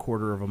life a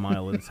quarter of a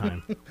mile at a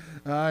time.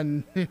 I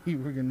knew you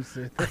were going to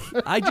say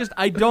that.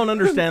 I don't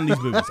understand these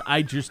movies.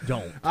 I just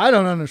don't. I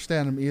don't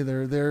understand them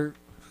either.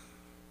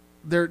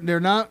 They're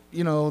not,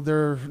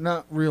 they're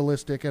not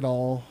realistic at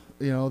all.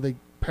 They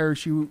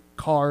parachute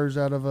cars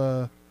out of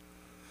a...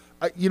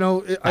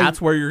 That's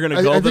where you're going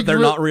to go, that they're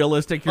not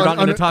realistic. You're not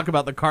going to talk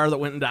about the car that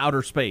went into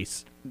outer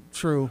space.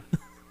 True.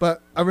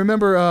 But I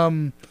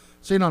remember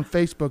seeing on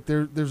Facebook,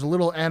 there's a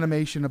little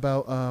animation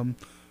about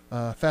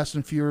Fast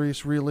and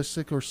Furious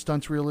realistic or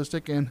stunts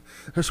realistic. And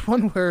there's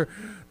one where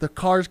the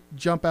cars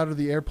jump out of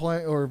the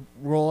airplane or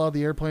roll out of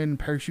the airplane and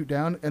parachute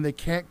down, and they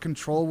can't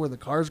control where the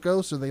cars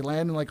go, so they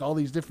land in like all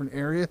these different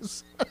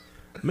areas.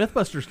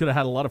 Mythbusters could have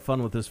had a lot of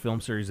fun with this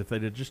film series if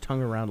they'd have just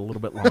hung around a little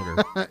bit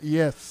longer.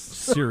 Yes.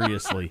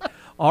 Seriously.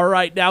 All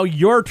right, now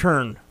your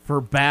turn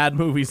for bad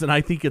movies, and I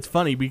think it's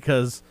funny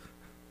because,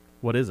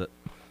 what is it?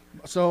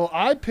 So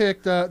I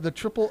picked the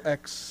Triple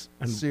X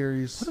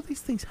series. What do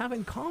these things have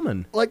in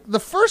common? Like, the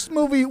first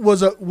movie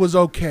was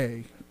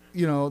okay.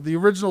 The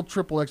original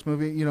Triple X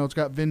movie, it's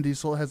got Vin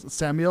Diesel, it has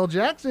Samuel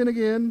Jackson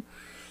again,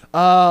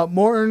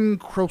 Morton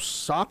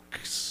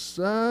Crossox,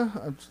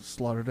 I've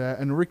slaughtered that,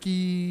 and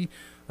Richie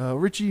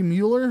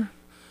Mueller.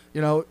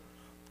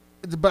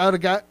 It's about a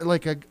guy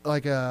like a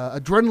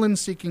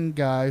adrenaline-seeking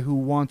guy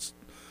who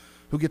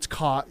gets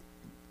caught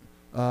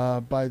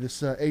by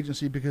this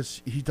agency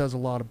because he does a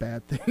lot of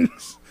bad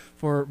things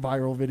for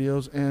viral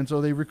videos, and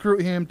so they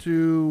recruit him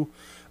to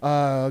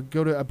go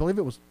to, I believe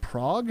it was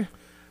Prague.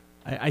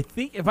 I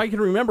think if I can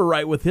remember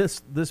right with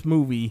this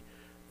movie,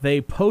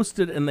 they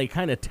posted and they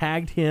kind of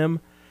tagged him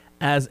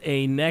as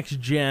a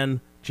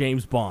next-gen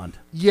James Bond.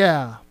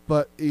 Yeah,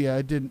 but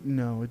it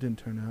didn't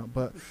turn out.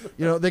 But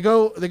they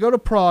go to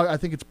Prague. I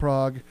think it's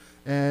Prague,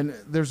 and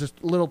there's this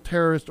little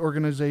terrorist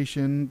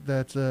organization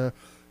that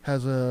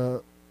has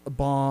a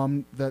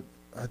bomb that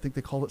I think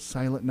they call it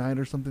Silent Night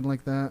or something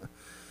like that.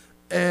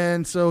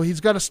 And so he's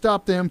got to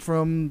stop them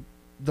from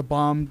the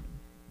bomb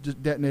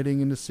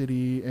detonating in the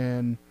city,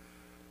 and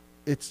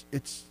it's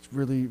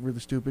really,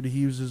 really stupid. He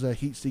uses a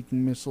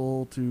heat-seeking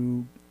missile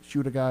to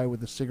shoot a guy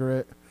with a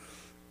cigarette.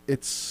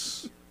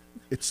 It's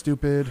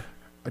stupid.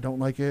 I don't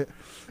like it.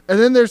 And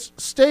then there's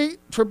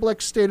Triple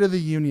X State of the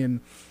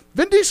Union.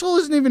 Vin Diesel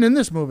isn't even in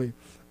this movie.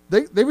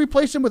 They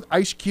replaced him with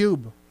Ice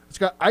Cube. It's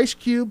got Ice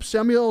Cube,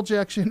 Samuel L.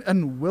 Jackson,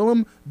 and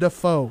Willem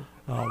Dafoe.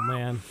 Oh,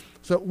 man.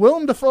 So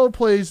Willem Dafoe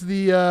plays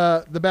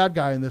the bad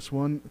guy in this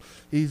one.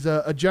 He's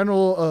a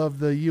general of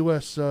the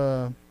U.S.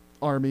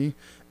 Army,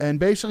 and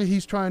basically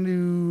he's trying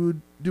to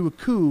do a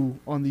coup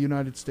on the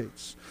United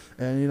States.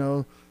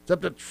 And, it's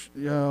up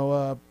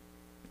to,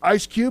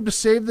 Ice Cube to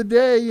save the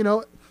day,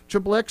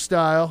 Triple X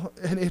style,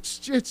 and it's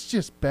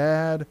just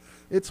bad.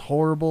 It's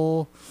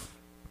horrible.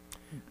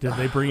 Did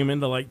they bring him in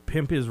to like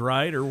pimp his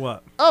ride or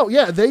what? Oh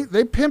yeah, they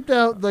pimped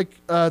out like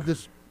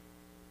this,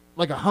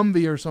 like a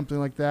Humvee or something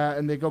like that,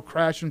 and they go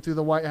crashing through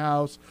the White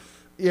House.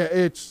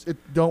 Yeah,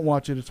 don't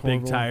watch it. It's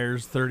horrible. Big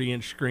tires,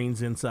 30-inch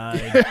screens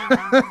inside.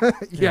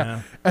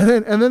 Yeah,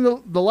 and then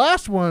the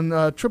last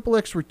one, Triple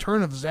X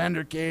Return of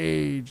Xander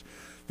Cage.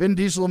 Vin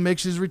Diesel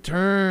makes his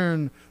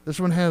return. This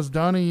one has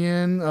Donnie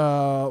Yen,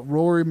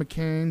 Rory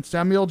McCain,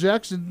 Samuel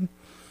Jackson,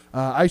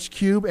 Ice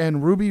Cube,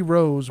 and Ruby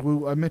Rose,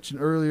 who I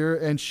mentioned earlier,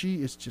 and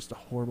she is just a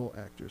horrible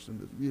actress.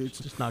 It's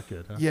just not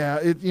good, huh? Yeah,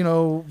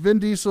 Vin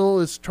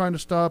Diesel is trying to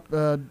stop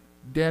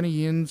Danny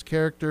Yin's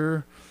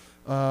character,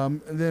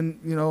 and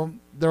then,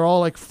 they're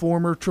all like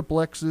former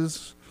Triple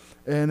X's,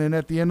 and then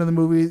at the end of the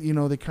movie,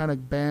 they kind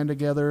of band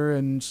together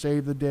and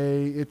save the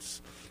day.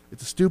 It's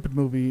a stupid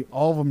movie.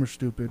 All of them are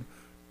stupid.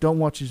 Don't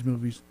watch these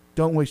movies.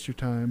 Don't waste your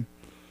time.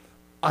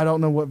 I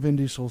don't know what Vin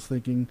Diesel's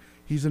thinking.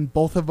 He's in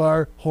both of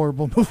our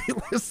horrible movie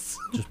lists.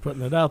 Just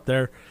putting it out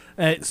there.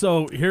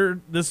 So here,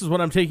 this is what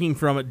I'm taking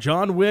from it.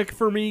 John Wick,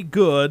 for me,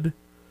 good.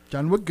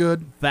 John Wick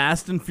good.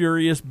 Fast and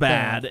Furious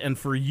bad. And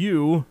for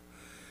you,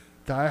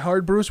 Die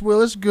Hard Bruce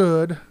Willis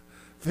good.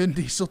 Vin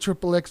Diesel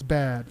Triple X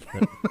bad.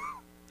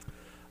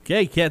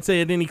 okay, can't say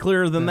it any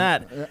clearer than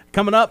that.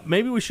 Coming up,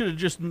 maybe we should have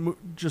just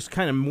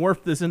kind of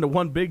morphed this into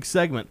one big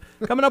segment.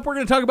 Coming up, we're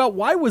going to talk about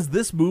why was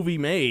this movie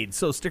made.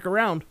 So stick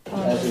around.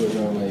 All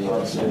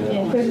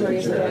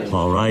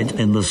right,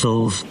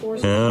 imbeciles,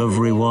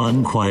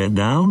 everyone quiet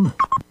down.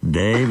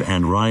 Dave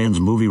and Ryan's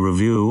movie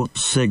review,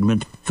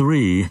 segment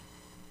 3,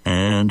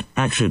 and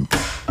action.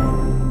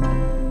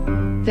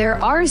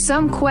 There are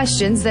some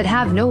questions that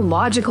have no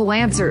logical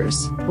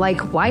answers,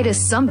 like why do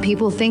some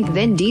people think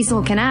Vin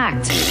Diesel can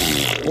act?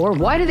 Or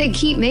why do they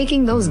keep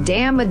making those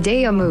damn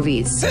Madea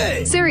movies?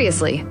 Hey!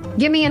 Seriously,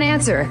 give me an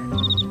answer.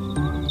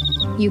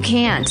 You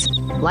can't.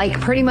 Like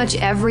pretty much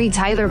every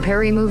Tyler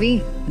Perry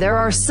movie, there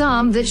are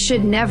some that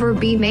should never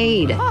be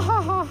made.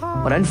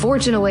 But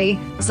unfortunately,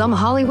 some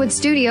Hollywood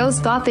studios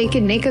thought they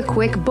could make a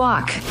quick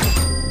buck.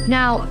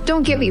 Now,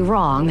 don't get me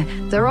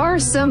wrong, there are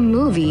some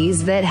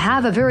movies that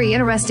have a very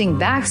interesting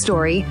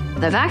backstory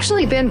that have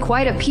actually been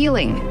quite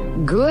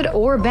appealing. Good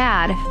or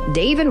bad,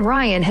 Dave and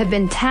Ryan have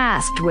been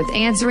tasked with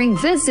answering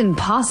this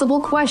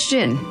impossible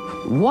question.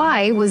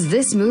 Why was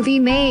this movie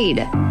made?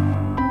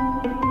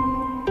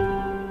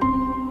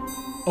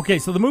 Okay,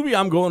 so the movie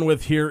I'm going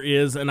with here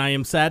is, and I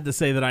am sad to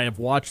say that I have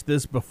watched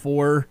this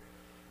before,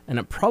 and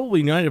it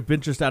probably might have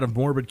been just out of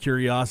morbid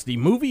curiosity,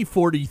 movie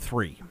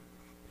 43.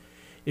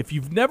 If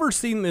you've never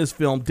seen this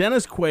film,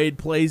 Dennis Quaid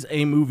plays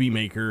a movie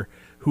maker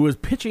who is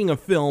pitching a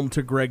film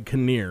to Greg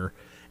Kinnear,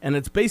 and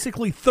it's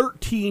basically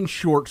 13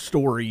 short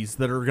stories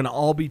that are going to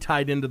all be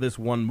tied into this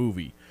one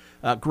movie.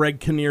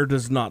 Greg Kinnear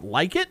does not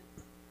like it,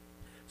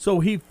 so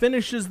he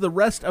finishes the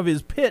rest of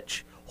his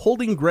pitch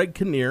holding Greg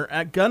Kinnear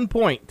at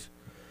gunpoint.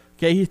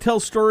 Okay, he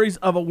tells stories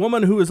of a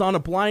woman who is on a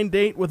blind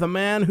date with a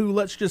man who,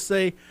 let's just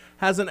say,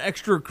 has an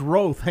extra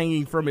growth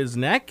hanging from his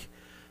neck.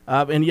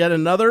 And yet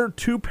another,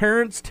 two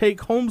parents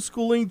take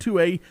homeschooling to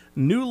a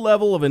new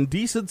level of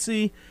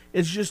indecency.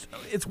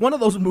 It's one of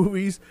those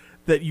movies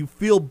that you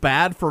feel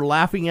bad for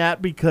laughing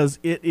at because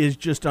it is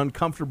just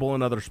uncomfortable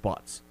in other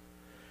spots.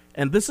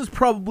 And this is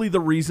probably the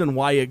reason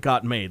why it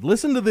got made.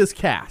 Listen to this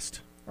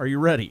cast. Are you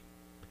ready?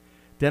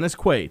 Dennis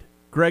Quaid,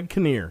 Greg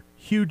Kinnear,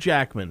 Hugh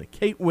Jackman,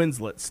 Kate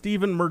Winslet,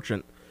 Stephen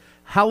Merchant,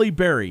 Halle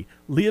Berry,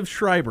 Liev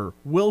Schreiber,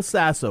 Will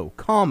Sasso,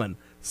 Common,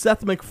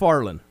 Seth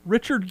MacFarlane,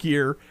 Richard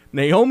Gere,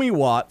 Naomi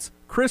Watts,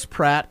 Chris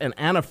Pratt and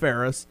Anna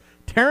Faris,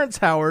 Terrence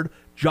Howard,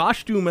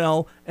 Josh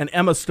Duhamel, and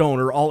Emma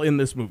Stone are all in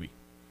this movie.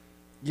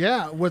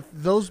 Yeah, with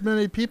those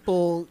many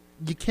people,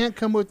 you can't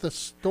come with a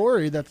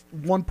story that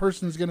one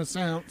person's going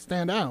to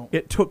stand out.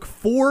 It took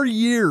 4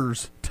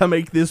 years to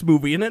make this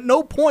movie, and at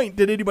no point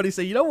did anybody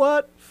say, you know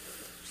what?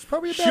 It's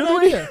probably a bad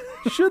idea.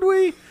 Should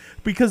we?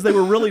 Because they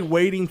were really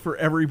waiting for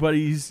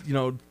everybody's,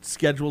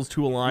 schedules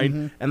to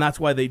align, and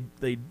that's why they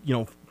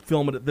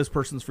film it at this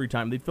person's free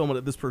time. They'd film it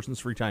at this person's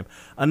free time.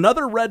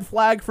 Another red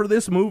flag for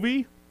this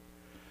movie,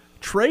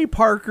 Trey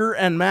Parker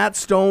and Matt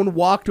Stone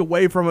walked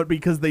away from it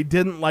because they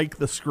didn't like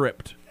the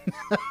script.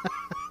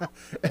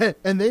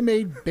 And they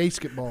made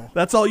basketball.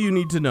 That's all you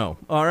need to know,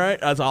 all right?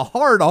 That's a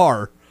hard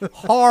R.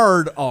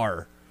 Hard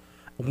R.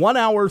 1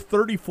 hour,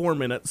 34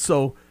 minutes,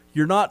 so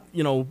you're not,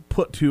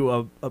 put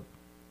to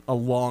a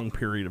long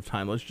period of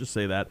time. Let's just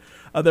say that.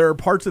 There are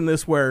parts in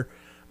this where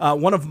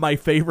one of my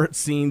favorite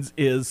scenes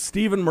is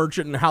Stephen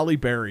Merchant and Halle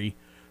Berry,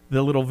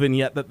 the little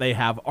vignette that they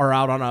have, are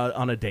out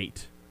on a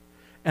date.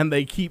 And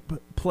they keep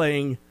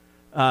playing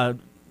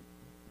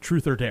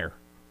Truth or Dare.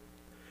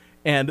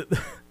 And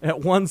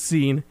at one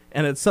scene,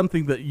 and it's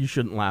something that you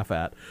shouldn't laugh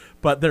at,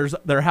 but they're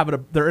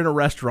in a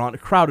restaurant, a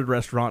crowded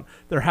restaurant.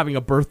 They're having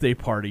a birthday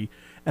party,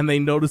 and they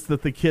notice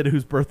that the kid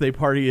whose birthday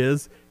party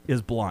is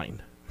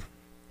blind.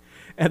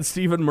 And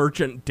Stephen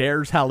Merchant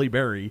dares Halle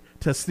Berry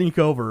to sneak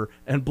over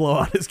and blow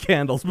out his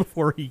candles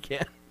before he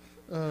can.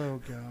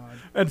 Oh, God.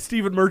 And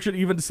Stephen Merchant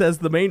even says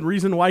the main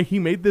reason why he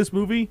made this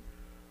movie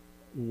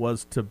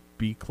was to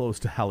be close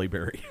to Halle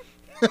Berry.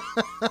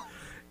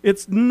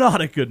 It's not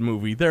a good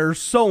movie. There are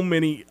so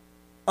many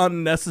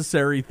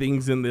unnecessary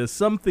things in this.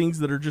 Some things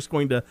that are just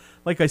going to,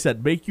 like I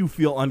said, make you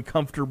feel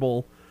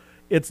uncomfortable.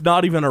 It's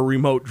not even a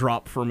remote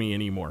drop for me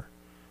anymore.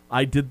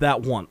 I did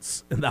that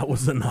once, and that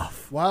was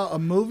enough. Wow, a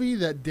movie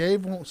that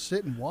Dave won't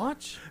sit and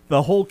watch?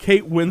 The whole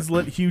Kate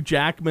Winslet, Hugh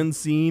Jackman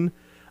scene.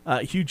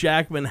 Hugh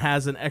Jackman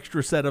has an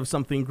extra set of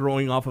something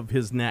growing off of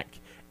his neck,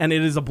 and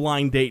it is a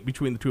blind date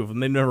between the two of them.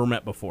 They've never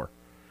met before.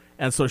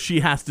 And so she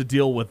has to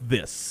deal with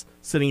this,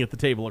 sitting at the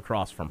table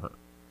across from her.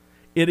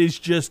 It is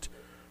just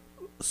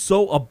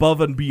so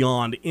above and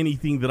beyond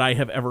anything that I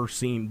have ever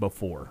seen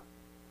before.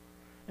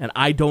 And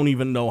I don't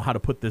even know how to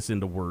put this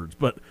into words,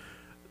 but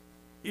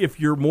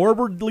if you're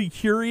morbidly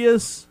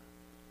curious,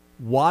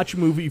 watch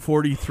movie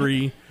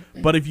 43.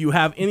 But if you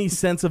have any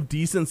sense of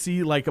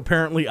decency, like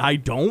apparently I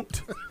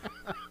don't,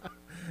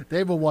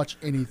 Dave will watch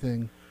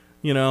anything.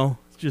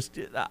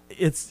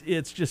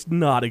 It's just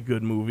not a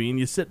good movie. And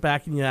you sit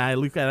back and you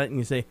look at it and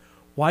you say,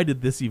 why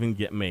did this even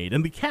get made?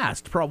 And the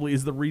cast probably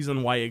is the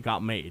reason why it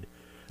got made.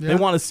 They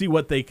want to see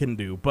what they can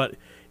do, but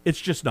it's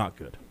just not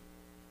good.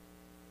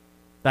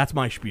 That's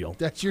my spiel.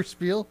 That's your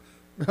spiel?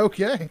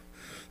 Okay.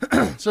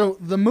 So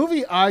the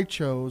movie I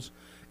chose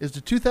is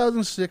the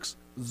 2006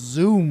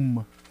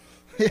 Zoom.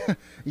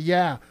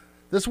 Yeah.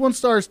 This one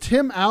stars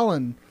Tim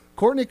Allen,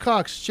 Courtney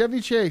Cox,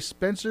 Chevy Chase,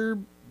 Spencer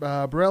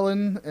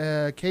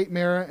Breland, Kate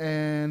Mara,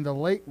 and the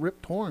late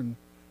Rip Torn.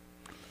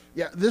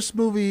 Yeah, this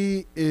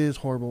movie is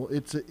horrible.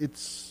 It's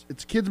a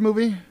kids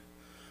movie.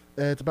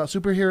 It's about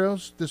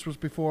superheroes. This was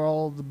before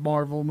all the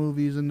Marvel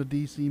movies and the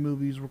DC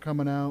movies were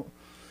coming out.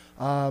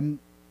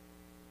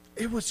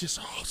 It was just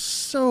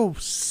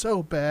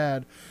so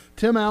bad.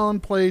 Tim Allen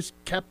plays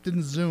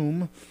Captain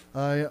Zoom,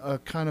 a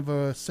kind of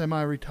a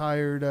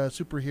semi-retired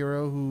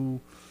superhero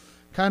who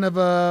kind of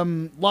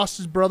lost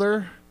his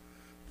brother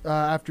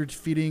after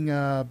defeating.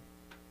 I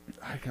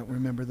can't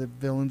remember the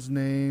villain's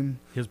name.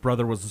 His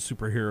brother was a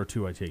superhero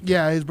too, I take it.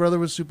 Yeah, his brother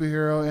was a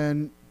superhero,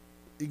 and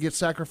he gets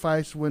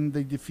sacrificed when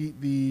they defeat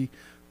the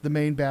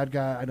main bad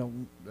guy.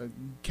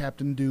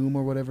 Captain Doom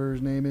or whatever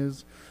his name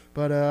is.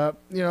 But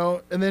and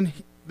then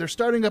they're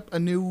starting up a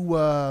new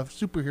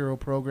superhero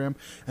program,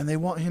 and they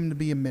want him to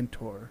be a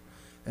mentor.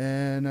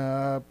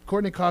 And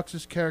Courtney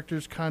Cox's character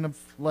is kind of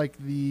like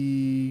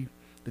the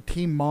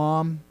team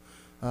mom.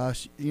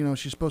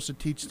 She's supposed to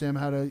teach them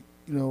how to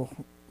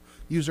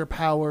use their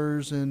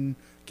powers and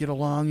get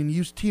along and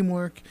use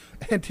teamwork.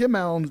 And Tim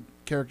Allen's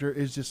character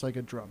is just like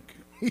a drunk.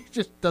 He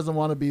just doesn't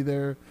want to be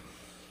there.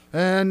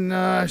 And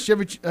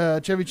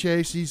Chevy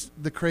Chase, he's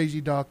the crazy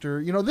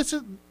doctor.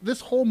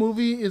 This whole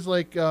movie is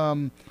like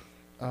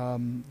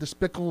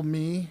Despicable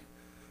Me.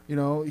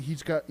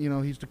 He's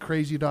the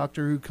crazy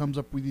doctor who comes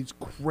up with these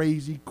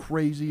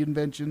crazy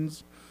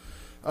inventions.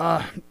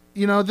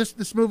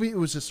 This movie, it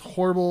was just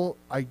horrible.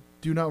 I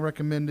do not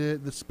recommend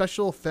it. The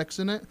special effects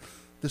in it,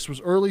 this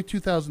was early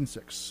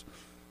 2006.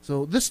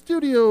 So this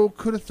studio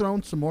could have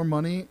thrown some more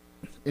money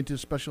into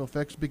special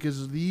effects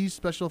because these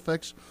special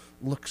effects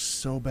look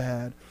so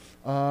bad.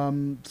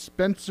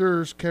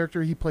 Spencer's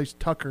character, he plays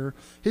Tucker.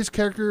 His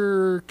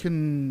character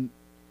can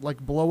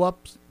blow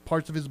up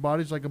parts of his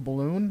body like a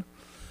balloon,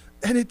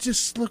 and it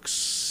just looks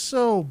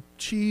so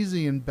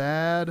cheesy and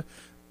bad.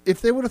 If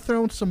they would have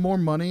thrown some more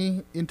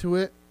money into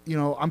it,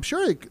 I'm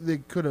sure they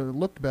could have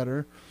looked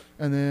better.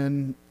 And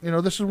then,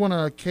 this is one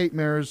of Kate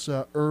Mara's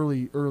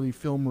early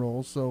film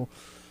roles, so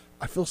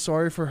I feel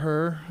sorry for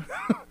her.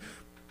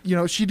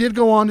 She did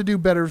go on to do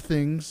better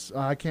things.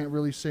 I can't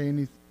really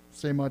say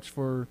much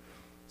for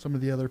some of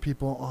the other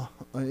people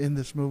in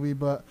this movie,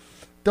 but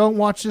don't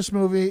watch this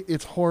movie.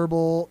 It's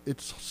horrible.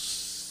 It's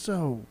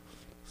so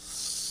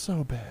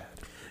bad.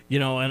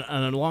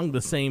 And along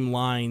the same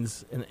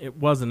lines, and it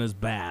wasn't as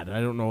bad. I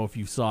don't know if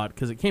you saw it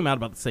because it came out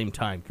about the same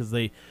time because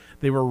they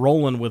were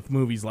rolling with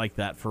movies like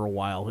that for a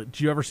while. Did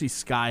you ever see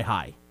Sky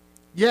High?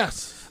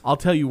 Yes. I'll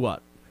tell you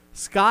what.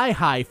 Sky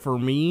High, for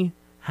me,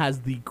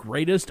 has the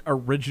greatest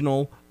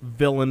original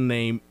villain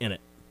name in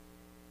it.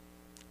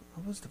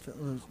 What was the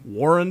villain?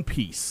 Warren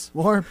Peace.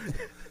 Warren.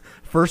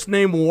 First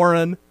name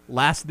Warren,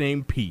 last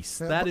name Peace.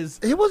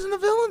 He wasn't a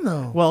villain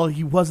though. Well,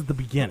 he was at the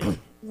beginning.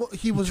 Well,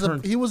 he was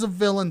a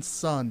villain's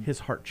son. His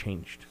heart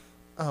changed.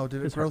 Oh,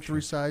 did it grow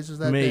 3 sizes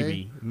that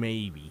day?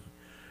 Maybe.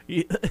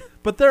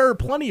 But there are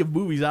plenty of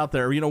movies out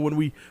there. When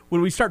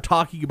we start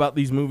talking about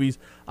these movies,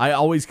 I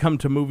always come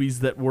to movies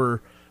that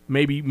were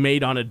maybe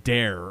made on a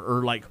dare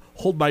or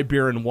hold my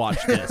beer and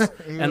watch this.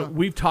 And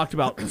we've talked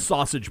about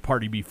Sausage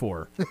Party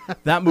before.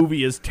 That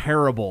movie is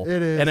terrible.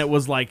 It is. And it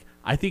was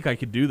I think I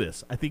could do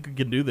this. I think I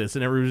can do this.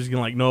 And everybody's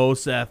going no,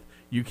 Seth,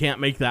 you can't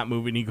make that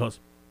movie. And he goes,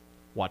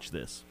 watch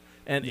this.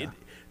 And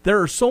there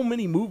are so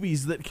many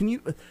movies that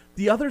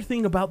the other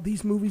thing about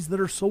these movies that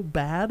are so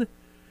bad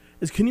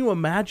is, can you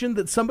imagine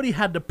that somebody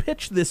had to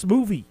pitch this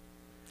movie?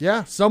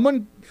 Yeah,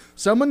 someone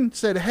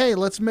said, "Hey,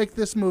 let's make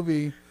this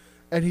movie,"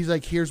 and he's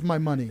like, "Here's my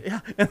money." Yeah,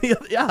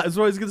 that's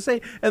what I was going to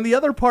say. And the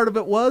other part of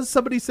it was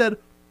somebody said,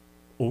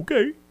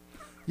 "Okay."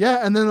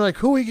 Yeah, and then they're like,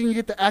 "Who are we going to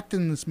get to act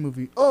in this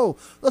movie?" Oh,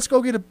 let's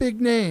go get a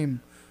big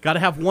name. Got to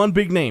have one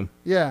big name.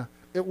 Yeah,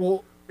 it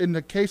will. In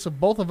the case of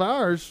both of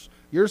ours,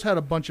 yours had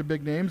a bunch of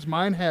big names.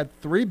 Mine had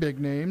 3 big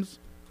names.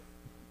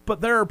 But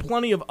there are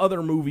plenty of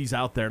other movies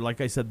out there, like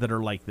I said, that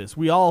are like this.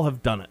 We all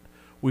have done it.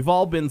 We've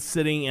all been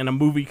sitting and a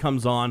movie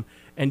comes on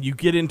and you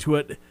get into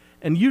it,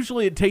 and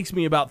usually it takes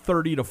me about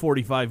 30 to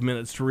 45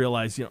 minutes to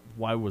realize,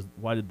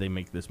 why did they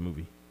make this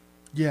movie?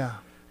 Yeah.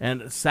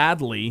 And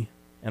sadly,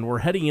 and we're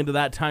heading into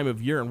that time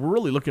of year, and we're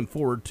really looking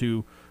forward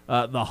to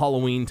the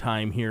Halloween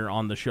time here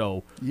on the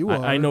show. You are.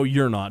 I know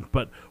you're not,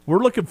 but we're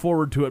looking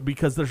forward to it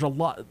because there's a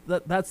lot.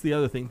 That's the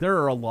other thing. There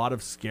are a lot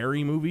of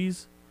scary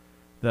movies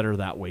that are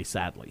that way,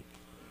 sadly.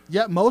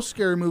 Yeah, most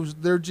scary movies,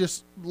 they're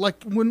just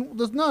when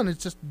there's none.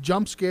 It's just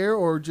jump scare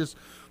or just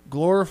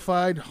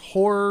glorified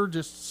horror,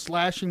 just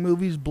slashing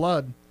movies,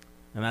 blood.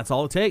 And that's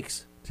all it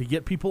takes to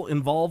get people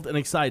involved and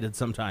excited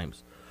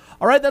sometimes.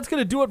 All right, that's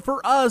going to do it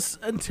for us.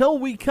 Until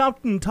we come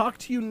and talk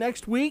to you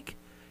next week,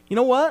 you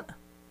know what?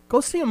 Go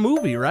see a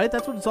movie, right?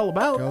 That's what it's all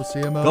about. Go see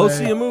a movie. Go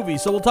see a movie.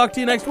 So we'll talk to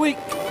you next week.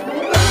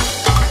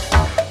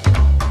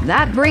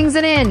 That brings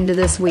an end to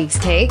this week's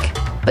take.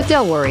 But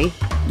don't worry,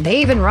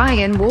 Dave and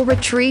Ryan will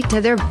retreat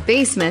to their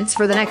basements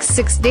for the next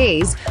 6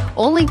 days,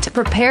 only to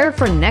prepare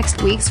for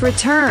next week's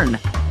return.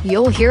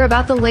 You'll hear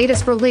about the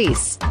latest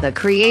release, The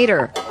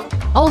Creator.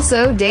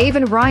 Also, Dave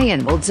and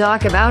Ryan will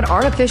talk about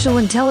artificial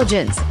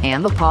intelligence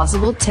and the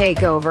possible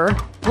takeover.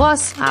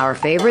 Plus, our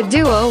favorite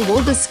duo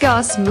will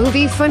discuss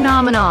movie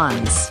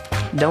phenomenons.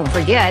 Don't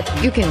forget,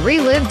 you can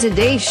relive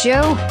today's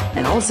show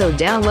and also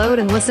download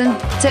and listen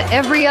to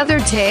every other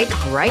take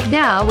right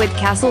now at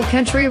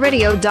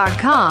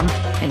castlecountryradio.com,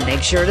 and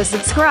make sure to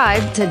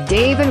subscribe to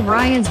Dave and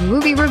Ryan's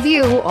movie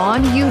review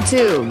on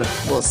YouTube.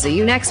 We'll see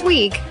you next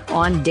week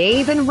on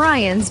Dave and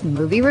Ryan's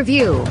movie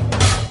review.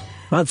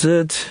 That's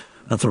it.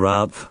 That's a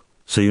wrap.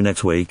 See you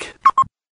next week.